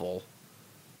awful.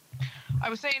 I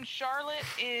was saying Charlotte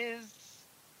is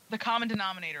the common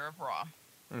denominator of Raw.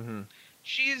 Mm-hmm.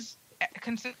 She's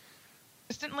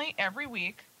consistently every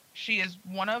week. She is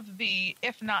one of the,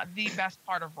 if not the best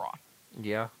part of Raw.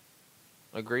 Yeah,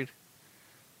 agreed.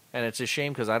 And it's a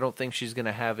shame because I don't think she's going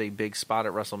to have a big spot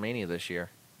at WrestleMania this year.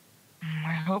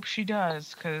 I hope she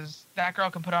does, because that girl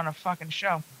can put on a fucking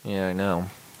show. Yeah, I know.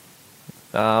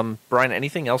 Brian,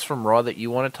 anything else from Raw that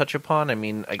you want to touch upon? I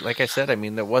mean, like I said, I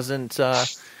mean, there wasn't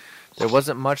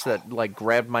much that like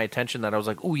grabbed my attention that I was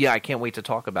like, oh yeah, I can't wait to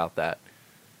talk about that.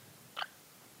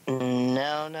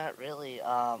 No, not really.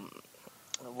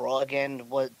 Raw again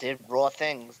did Raw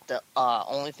things. The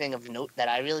only thing of note that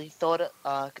I really thought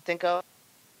could think of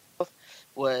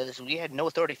was we had no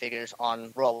authority figures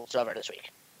on Raw whatsoever this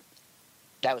week.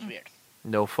 That was weird.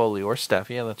 No Foley or Steph.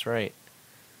 Yeah, that's right.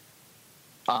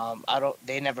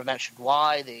 They never mentioned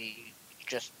why. They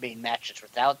just made matches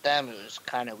without them. It was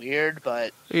kind of weird,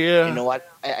 but yeah, you know what?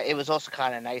 It was also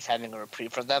kind of nice having a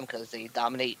reprieve for them because they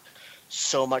dominate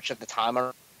so much of the time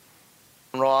on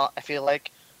Raw. I feel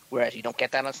like, whereas you don't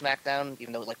get that on SmackDown.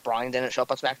 Even though like Bryan didn't show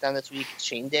up on SmackDown this week,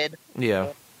 Shane did.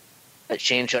 Yeah, but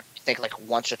Shane showed, I think, like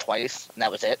once or twice, and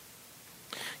that was it.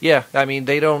 Yeah, I mean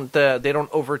they don't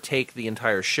overtake the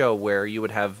entire show where you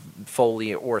would have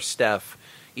Foley or Steph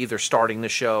either starting the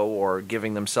show or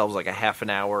giving themselves like a half an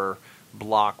hour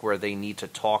block where they need to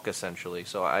talk essentially.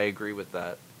 So I agree with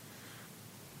that.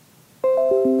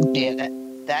 Yeah,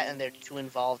 that and they're too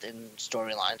involved in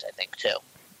storylines, I think, too.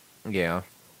 Yeah.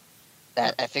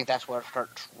 I think that's what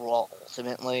hurts Raw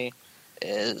ultimately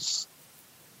is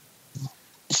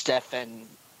Steph and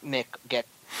Mick get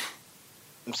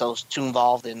themselves too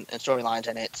involved in storylines,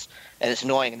 and it's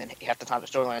annoying. And then half the time the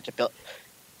storylines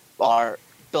are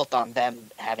built on them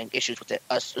having issues with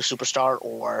a superstar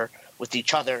or with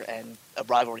each other, and a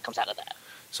rivalry comes out of that.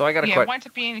 So I got it winds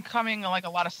up becoming like a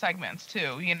lot of segments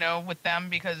too, you know, with them,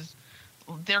 because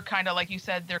they're kind of, like you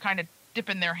said, they're kind of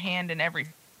dipping their hand in every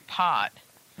pot.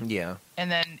 Yeah. And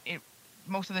then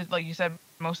most of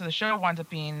the show winds up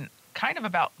being kind of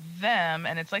about them,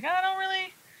 and it's like, I don't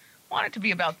really want it to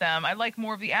be about them. I like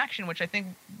more of the action, which I think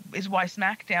is why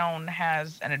SmackDown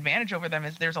has an advantage over them,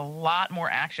 is there's a lot more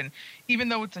action. Even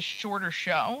though it's a shorter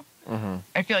show,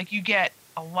 I feel like you get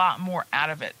a lot more out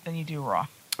of it than you do Raw.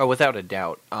 Oh, without a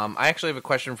doubt. I actually have a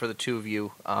question for the two of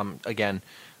you. Again,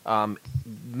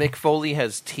 Mick Foley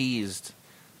has teased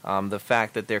the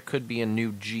fact that there could be a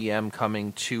new GM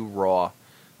coming to Raw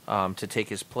to take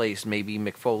his place. Maybe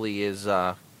Mick Foley is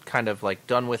kind of like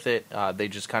done with it. They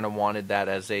just kind of wanted that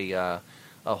as a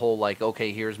whole like,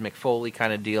 okay, here's Mick Foley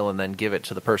kind of deal, and then give it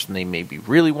to the person they maybe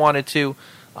really wanted to.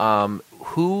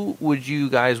 Who would you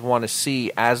guys want to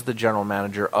see as the general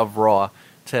manager of Raw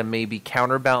to maybe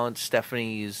counterbalance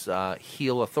Stephanie's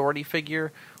heel authority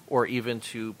figure, or even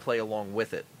to play along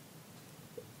with it?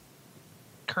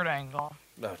 Kurt Angle.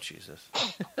 Oh, Jesus.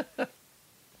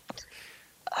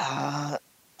 I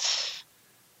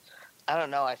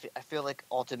don't know. I feel like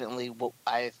ultimately what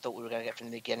I thought we were going to get from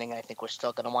the beginning, I think we're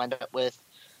still going to wind up with.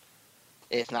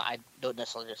 It's not. I don't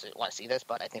necessarily just want to see this,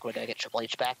 but I think we're going to get Triple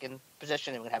H back in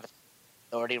position, and we're going to have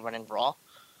authority running Raw.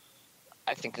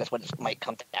 I think that's what it might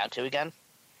come down to again.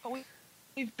 But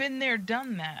we've been there,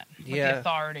 done that with the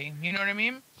authority. You know what I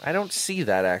mean? I don't see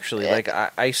that, actually. Like,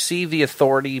 I see the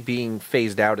authority being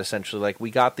phased out, essentially. Like,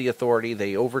 we got the authority.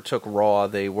 They overtook Raw.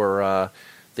 They were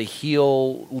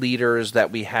heel leaders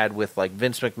that we had with like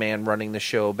Vince McMahon running the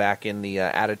show back in the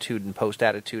Attitude and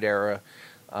post-Attitude era.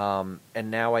 And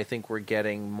now I think we're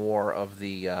getting more of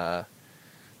I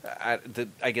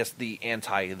guess the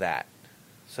anti that.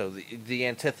 So the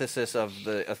antithesis of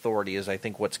the Authority is, I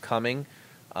think, what's coming.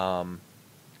 I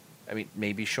mean,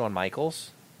 maybe Shawn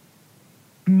Michaels.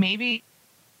 Maybe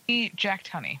Jack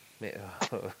Tunney.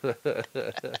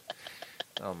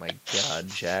 Oh my God,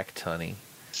 Jack Tunney.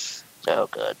 So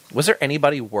good. Was there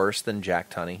anybody worse than Jack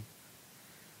Tunney?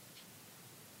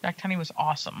 Jack Tunney was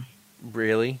awesome.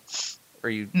 Really?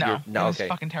 No, he was okay.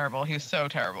 fucking terrible. He was so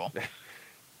terrible.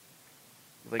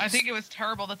 Like, I think it was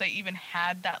terrible that they even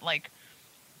had that like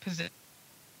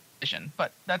position,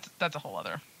 but that's a whole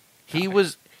other.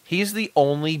 He's the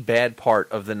only bad part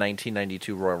of the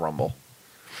 1992 Royal Rumble.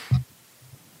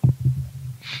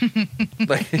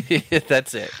 Like,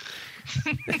 that's it.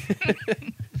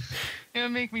 It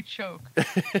would make me choke.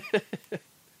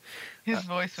 His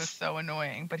voice was so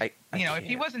annoying, but if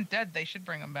he wasn't dead, they should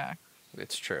bring him back.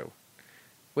 It's true.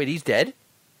 Wait, he's dead?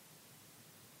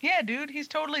 Yeah, dude, he's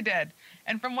totally dead.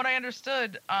 And from what I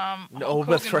understood, Hulk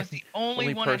Hogan was the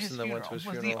only one at his funeral.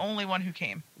 Was the only one who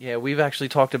came. Yeah, we've actually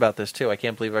talked about this too. I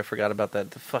can't believe I forgot about that.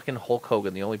 The fucking Hulk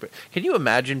Hogan, the only. Can you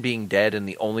imagine being dead and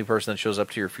the only person that shows up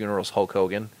to your funeral is Hulk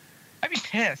Hogan? I'd be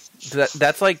pissed.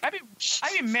 That's like I'd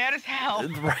be mad as hell.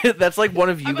 Right? That's like one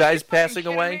of you guys passing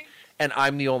away, and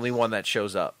I'm the only one that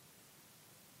shows up.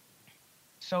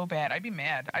 So bad. I'd be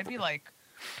mad. I'd be like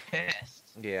pissed.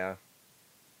 Yeah.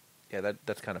 Yeah,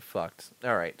 that's kind of fucked.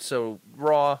 All right, so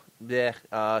Raw,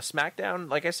 SmackDown.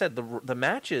 Like I said, the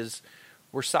matches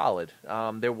were solid.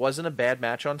 There wasn't a bad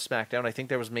match on SmackDown. I think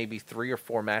there was maybe 3 or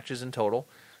 4 matches in total.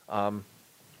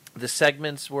 The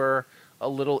segments were a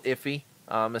little iffy,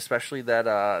 especially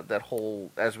that whole,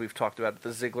 as we've talked about, the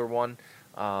Ziggler one.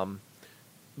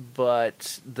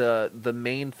 But the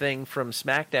main thing from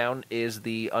SmackDown is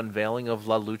the unveiling of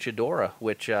La Luchadora,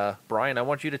 which, Brian, I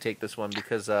want you to take this one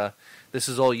because this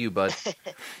is all you, bud.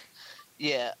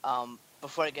 Yeah,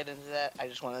 before I get into that, I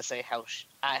just want to say how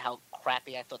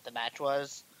crappy I thought the match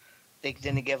was. They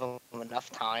didn't give him enough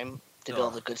time to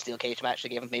build a good steel cage match. They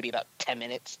gave him maybe about 10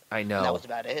 minutes. I know. And that was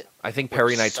about it. I think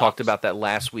Perry and I talked about that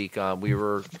last week.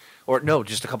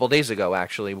 Just a couple of days ago,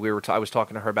 actually. I was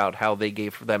talking to her about how they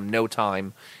gave them no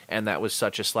time, and that was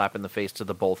such a slap in the face to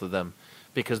the both of them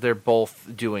because they're both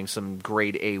doing some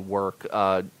grade A work.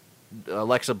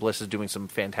 Alexa Bliss is doing some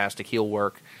fantastic heel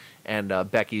work, and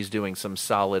Becky's doing some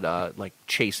solid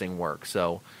chasing work.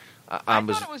 So I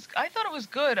thought it was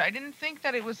good. I didn't think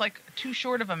that it was like too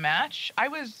short of a match. I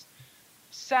was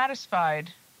satisfied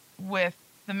with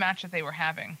the match that they were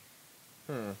having.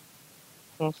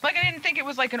 Like, I didn't think it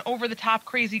was like an over the top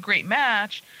crazy great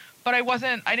match, but I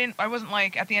wasn't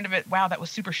like at the end of it, wow, that was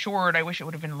super short. I wish it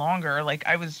would have been longer. Like,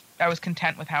 I was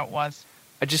content with how it was.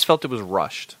 I just felt it was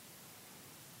rushed.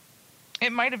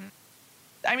 It might have.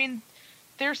 I mean,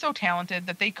 they're so talented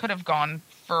that they could have gone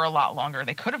for a lot longer.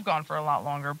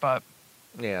 But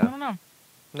yeah, I don't know.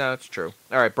 No, it's true.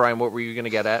 All right, Brian, what were you going to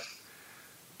get at?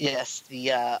 Yes,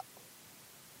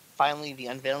 finally the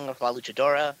unveiling of La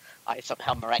Luchadora. I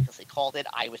somehow miraculously called it.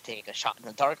 I was taking a shot in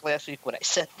the dark last week when I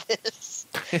said this,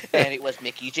 and it was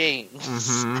Mickie James.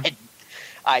 Mm-hmm.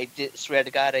 I swear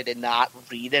to God, I did not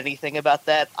read anything about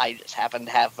that. I just happened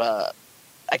to have a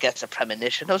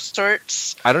premonition of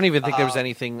sorts. I don't even think there was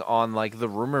anything on like the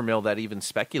rumor mill that even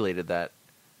speculated that.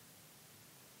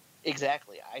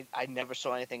 Exactly. I never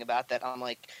saw anything about that. I'm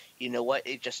like, you know what?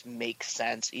 It just makes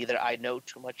sense. Either I know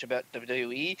too much about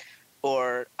WWE,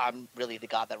 or I'm really the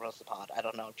god that runs the pod. I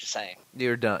don't know. I'm just saying.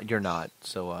 You're not.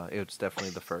 So it's definitely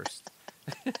the first.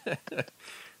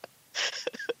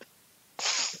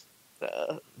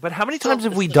 But how many times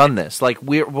have we done this? Like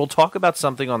we'll talk about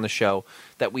something on the show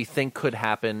that we think could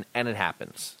happen, and it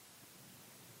happens.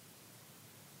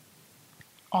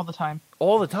 All the time.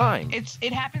 All the time.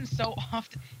 It happens so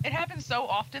often. It happens so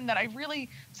often that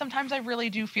sometimes I really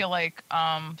do feel like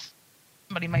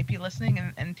somebody might be listening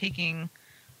and taking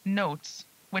notes,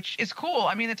 which is cool.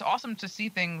 I mean, it's awesome to see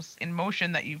things in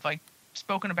motion that you've like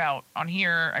spoken about on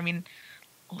here. I mean,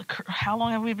 how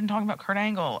long have we been talking about Kurt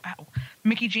Angle?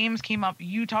 Mickie James came up.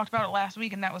 You talked about it last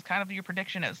week, and that was kind of your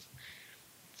prediction. Is,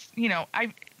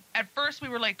 at first we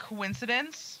were like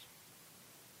coincidence.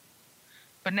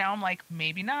 But now I'm like,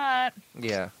 maybe not.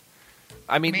 Yeah.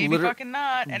 I mean, maybe fucking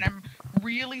not. And I'm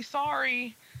really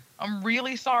sorry. I'm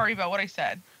really sorry about what I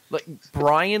said. Like,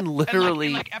 Brian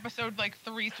literally... in episode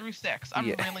 3 through 6.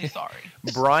 I'm really sorry.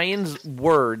 Brian's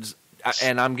words,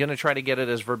 and I'm going to try to get it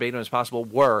as verbatim as possible,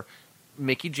 were,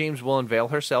 Mickie James will unveil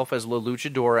herself as La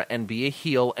Luchadora and be a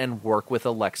heel and work with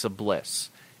Alexa Bliss.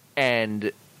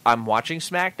 And I'm watching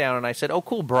SmackDown, and I said, "Oh,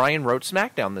 cool! Brian wrote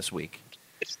SmackDown this week."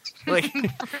 Like,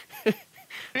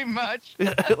 pretty much.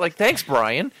 like, thanks,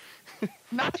 Brian.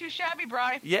 Not too shabby,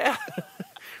 Brian. Yeah,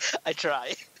 I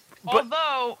try.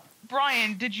 Although,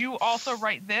 Brian, did you also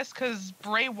write this? Because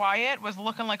Bray Wyatt was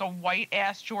looking like a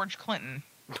white-ass George Clinton.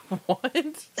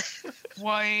 What?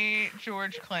 White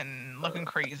George Clinton, looking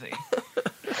crazy.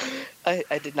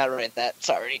 I did not write that.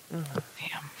 Sorry.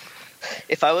 Damn.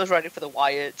 If I was writing for the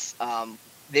Wyatts,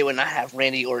 they would not have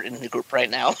Randy Orton in the group right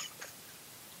now.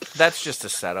 That's just a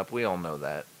setup. We all know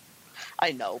that.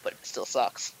 I know, but it still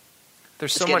sucks.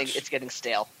 There's It's so much. It's getting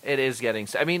stale. It is getting.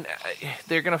 I mean,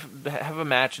 they're gonna have a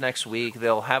match next week.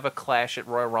 They'll have a clash at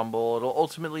Royal Rumble. It'll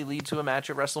ultimately lead to a match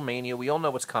at WrestleMania. We all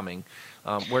know what's coming.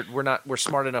 We're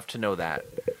smart enough to know that.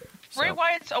 Bray So.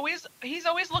 Wyatt's always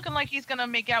looking like he's gonna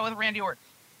make out with Randy Orton.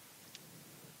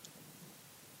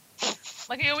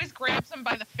 Like he always grabs him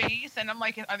by the face, and I'm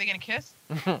like, are they gonna kiss?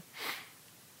 Oh,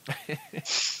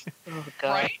 God.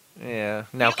 Right? Yeah.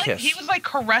 Now kiss. He was like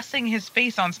caressing his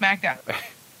face on SmackDown.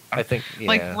 I think. Yeah.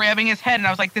 Like grabbing his head, and I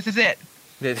was like, this is it.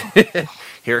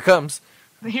 Here it comes.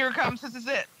 Here it comes. This is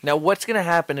it. Now, what's going to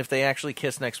happen if they actually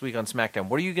kiss next week on SmackDown?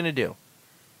 What are you going to do?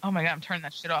 Oh my God, I'm turning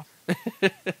that shit off.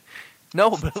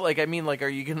 No, but like, I mean, like, are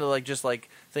you going to like just like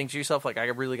think to yourself, like, I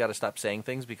really got to stop saying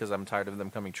things because I'm tired of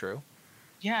them coming true?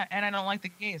 Yeah, and I don't like the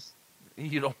gays.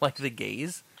 You don't like the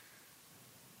gays?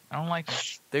 I don't like them.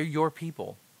 They're your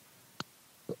people.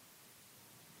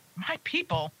 My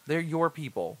people. They're your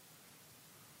people.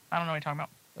 I don't know what you're talking about.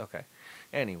 Okay.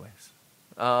 Anyways,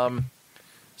 so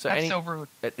That's so rude.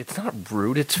 It's not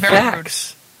rude. It's Very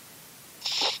facts.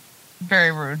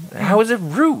 Very rude. How is it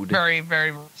rude? Very,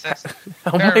 very racist.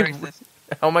 How Very am racist.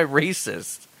 How am I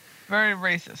racist? Very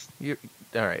racist.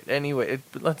 All right. Anyway,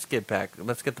 let's get back.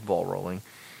 Let's get the ball rolling.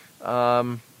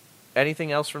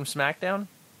 Anything else from SmackDown?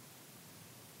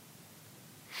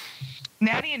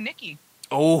 Natty and Nikki.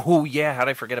 Oh yeah, how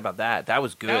did I forget about that? That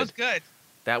was good. That was good.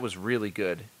 That was really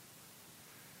good.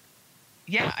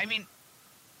 Yeah, I mean,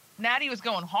 Natty was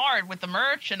going hard with the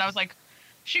merch, and I was like,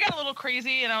 she got a little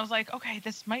crazy, and I was like, okay,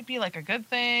 this might be like a good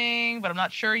thing, but I'm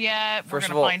not sure yet. We're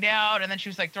going to find out. And then she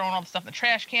was like throwing all the stuff in the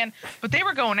trash can. But they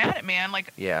were going at it, man.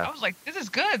 Like, yeah. I was like, this is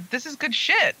good. This is good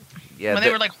shit. Yeah, when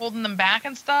they were like holding them back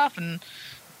and stuff, and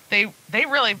they were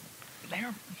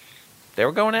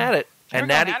going at it. And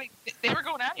Natty, they were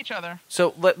going at each other.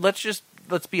 So let's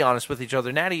be honest with each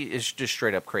other. Natty is just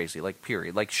straight up crazy, like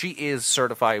period. Like she is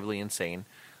certifiably insane.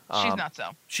 She's not so.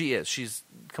 She is. She's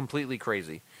completely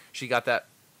crazy. She got that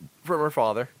from her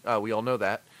father. We all know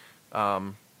that.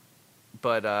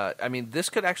 But I mean, this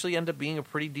could actually end up being a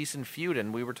pretty decent feud.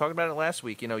 And we were talking about it last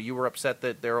week. You know, you were upset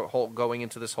that they're going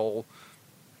into this whole,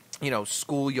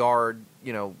 schoolyard,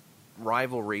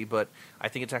 rivalry. But I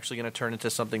think it's actually going to turn into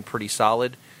something pretty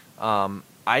solid.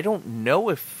 I don't know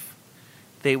if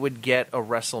they would get a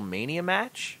WrestleMania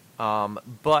match,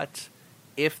 but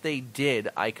if they did,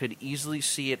 I could easily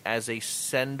see it as a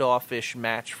send-off-ish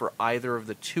match for either of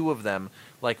the two of them,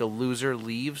 like a loser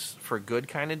leaves for good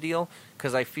kind of deal,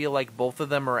 because I feel like both of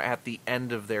them are at the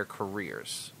end of their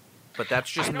careers. But that's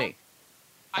just me.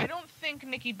 I don't think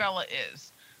Nikki Bella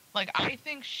is. Like, I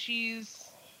think she's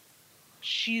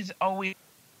always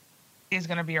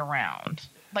going to be around.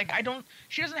 Like,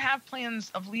 she doesn't have plans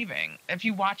of leaving. If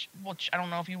you watch, which I don't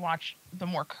know if you watch the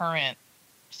more current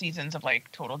seasons of,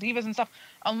 like, Total Divas and stuff,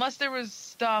 unless there was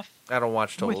stuff. I don't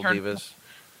watch Total Divas.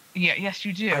 Yeah, yes,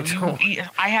 you do.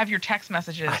 I have your text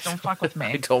messages. Don't fuck with me.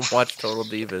 I don't watch Total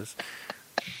Divas.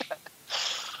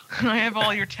 I have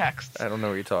all your texts. I don't know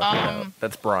what you're talking about.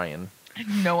 That's Brian. I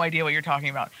have no idea what you're talking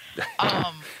about.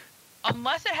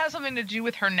 Unless it has something to do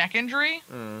with her neck injury,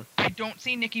 I don't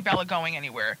see Nikki Bella going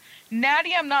anywhere.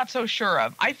 Natty, I'm not so sure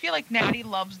of. I feel like Natty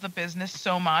loves the business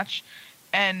so much,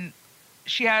 and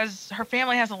her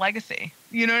family has a legacy.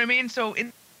 You know what I mean? So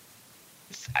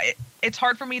it's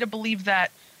hard for me to believe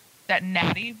that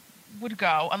Natty would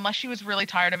go unless she was really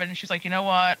tired of it and she's like, you know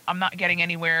what? I'm not getting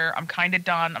anywhere. I'm kind of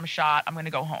done. I'm shot. I'm going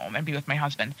to go home and be with my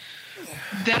husband.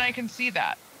 Then I can see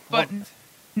that. But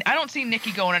I don't see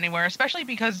Nikki going anywhere, especially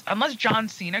because unless John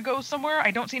Cena goes somewhere,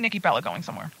 I don't see Nikki Bella going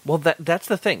somewhere. Well, that's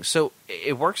the thing. So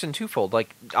it works in twofold.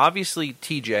 Like, obviously,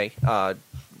 TJ,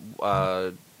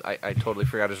 I totally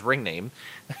forgot his ring name.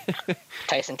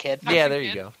 Tyson Kidd. Yeah, there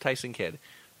you go. Tyson Kidd.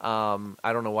 I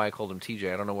don't know why I called him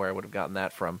TJ. I don't know where I would have gotten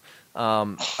that from.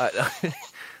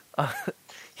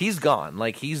 he's gone.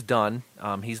 Like, he's done.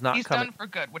 He's not. He's coming. done for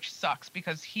good, which sucks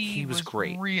because he was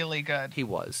great. Really good. He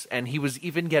was, and he was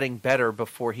even getting better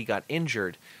before he got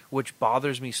injured, which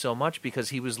bothers me so much because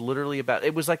he was literally about.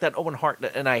 It was like that Owen Hart,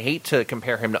 and I hate to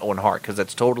compare him to Owen Hart because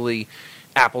that's totally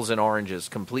apples and oranges,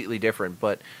 completely different.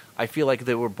 But I feel like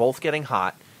they were both getting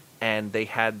hot, and they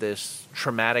had this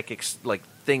traumatic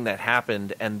thing that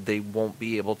happened, and they won't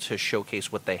be able to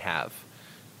showcase what they have.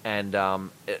 And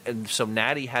so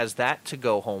Natty has that to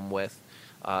go home with.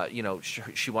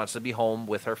 She wants to be home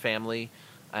with her family.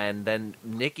 And then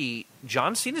Nikki,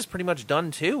 John Cena's pretty much done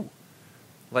too.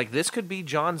 Like, this could be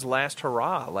John's last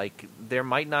hurrah. Like, there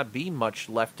might not be much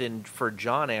left in for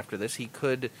John after this. He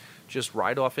could just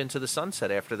ride off into the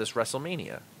sunset after this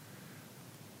WrestleMania.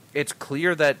 It's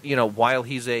clear that, while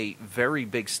he's a very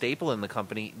big staple in the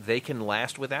company, they can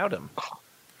last without him.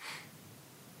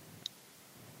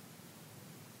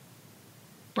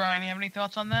 Brian, you have any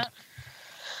thoughts on that?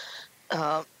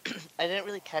 I didn't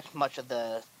really catch much of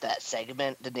that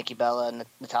segment, the Nikki Bella and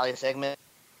Natalia segment,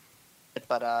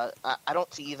 but I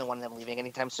don't see either one of them leaving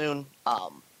anytime soon.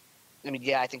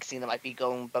 I think Cena might be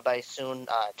going bye-bye soon,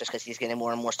 just because he's getting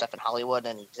more and more stuff in Hollywood,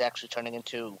 and he's actually turning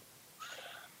into,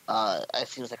 it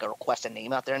seems like a requested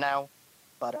name out there now.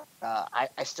 But I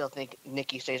still think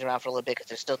Nikki stays around for a little bit, because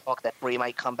there's still talk that Brie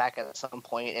might come back at some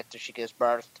point after she gives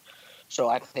birth. So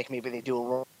I think maybe they do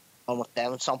a run with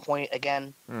them at some point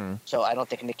again. So I don't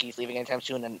think Nikki's leaving anytime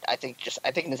soon, and I think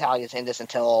Natalia's in this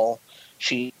until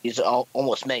she's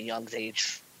almost Mae Young's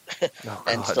age,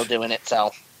 and still doing it.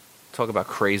 So talk about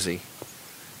crazy.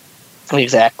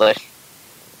 Exactly.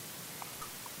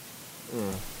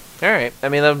 All right. I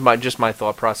mean, that was just my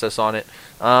thought process on it.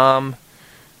 I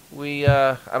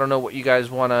don't know what you guys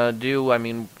want to do. I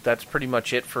mean, that's pretty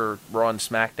much it for Raw and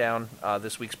SmackDown,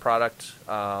 this week's product.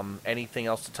 Anything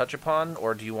else to touch upon,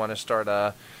 or do you want to start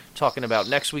talking about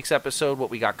next week's episode, what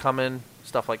we got coming,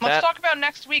 stuff like that? Let's talk about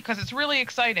next week, because it's really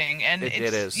exciting, and it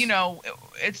is.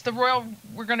 It's the Royal.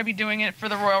 We're going to be doing it for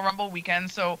the Royal Rumble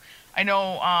weekend, so I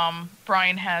know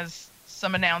Brian has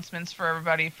some announcements for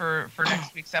everybody for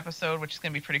next week's episode, which is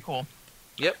going to be pretty cool.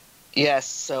 Yep. Yes.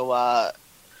 So.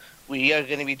 We are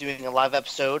going to be doing a live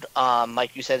episode.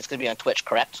 Like you said, it's going to be on Twitch,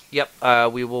 correct?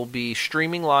 Yep. We will be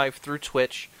streaming live through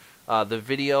Twitch. The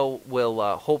video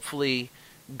will hopefully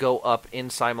go up in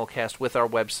simulcast with our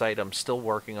website. I'm still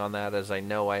working on that, as I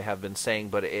know I have been saying,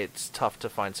 but it's tough to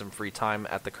find some free time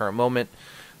at the current moment.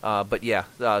 So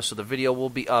the video will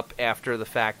be up after the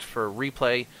fact for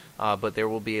replay, but there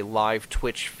will be a live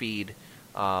Twitch feed.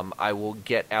 I will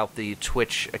get out the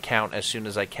Twitch account as soon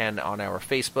as I can on our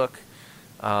Facebook.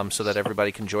 So that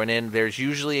everybody can join in. There's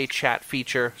usually a chat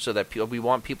feature so that we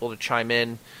want people to chime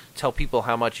in, tell people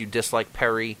how much you dislike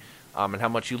Perry, and how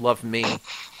much you love me.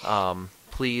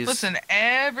 Please. Listen,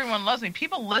 everyone loves me.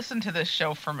 People listen to this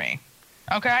show for me,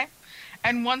 okay?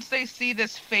 And once they see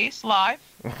this face live,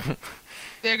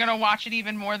 they're going to watch it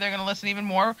even more. They're going to listen even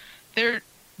more.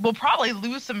 We'll probably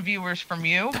lose some viewers from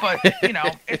you, but,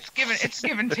 it's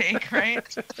give and take,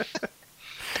 right?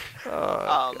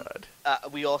 Oh, God.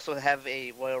 We also have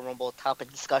a Royal Rumble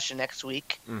topic discussion next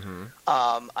week. Mm-hmm.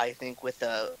 I think we're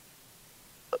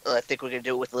going to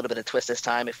do it with a little bit of twist this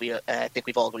time. I think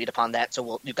we've all agreed upon that,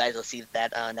 so you guys will see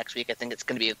that next week. I think it's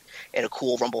going to be a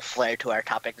cool Rumble flair to our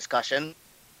topic discussion.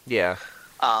 Yeah.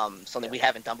 Something we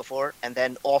haven't done before. And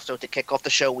then also to kick off the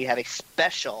show, we have a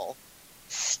special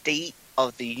State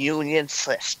of the Union /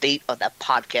 State of the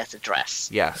Podcast address.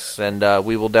 Yes, and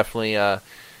we will definitely.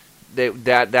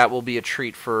 That will be a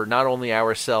treat for not only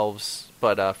ourselves,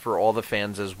 but for all the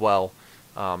fans as well.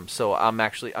 So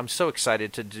I'm so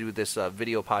excited to do this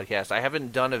video podcast. I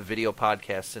haven't done a video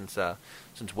podcast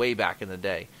since way back in the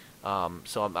day.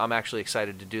 So I'm actually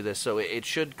excited to do this. So it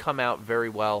should come out very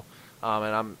well, and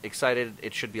I'm excited.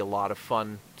 It should be a lot of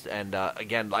fun. And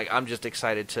again, I'm just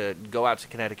excited to go out to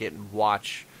Connecticut and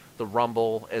watch the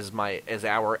Rumble as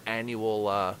our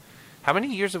annual. How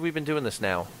many years have we been doing this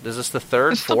now? Is this the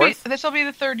third, fourth? This will be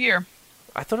the third year.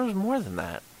 I thought it was more than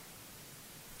that.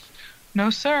 No,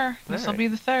 sir. This will be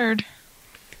the third.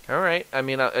 All right. I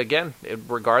mean, again,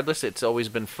 regardless, it's always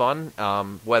been fun.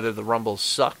 Whether the Rumble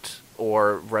sucked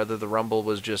or whether the Rumble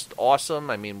was just awesome.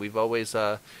 I mean, we've always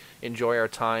enjoyed our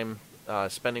time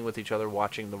spending with each other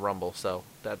watching the Rumble. So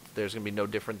there's going to be no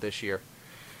different this year.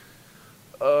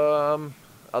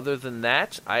 Other than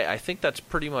that, I think that's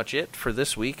pretty much it for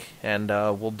this week, and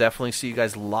we'll definitely see you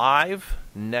guys live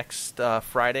next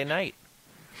Friday night.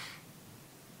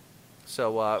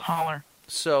 So, holler.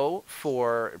 So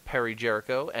for Perry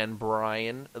Jericho and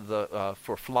Brian,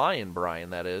 for Flying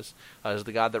Brian, that is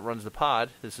the god that runs the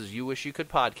pod. This is You Wish You Could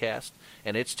Podcast,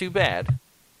 and it's too bad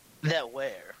That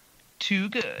where? Too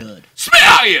good.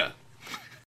 Smell ya!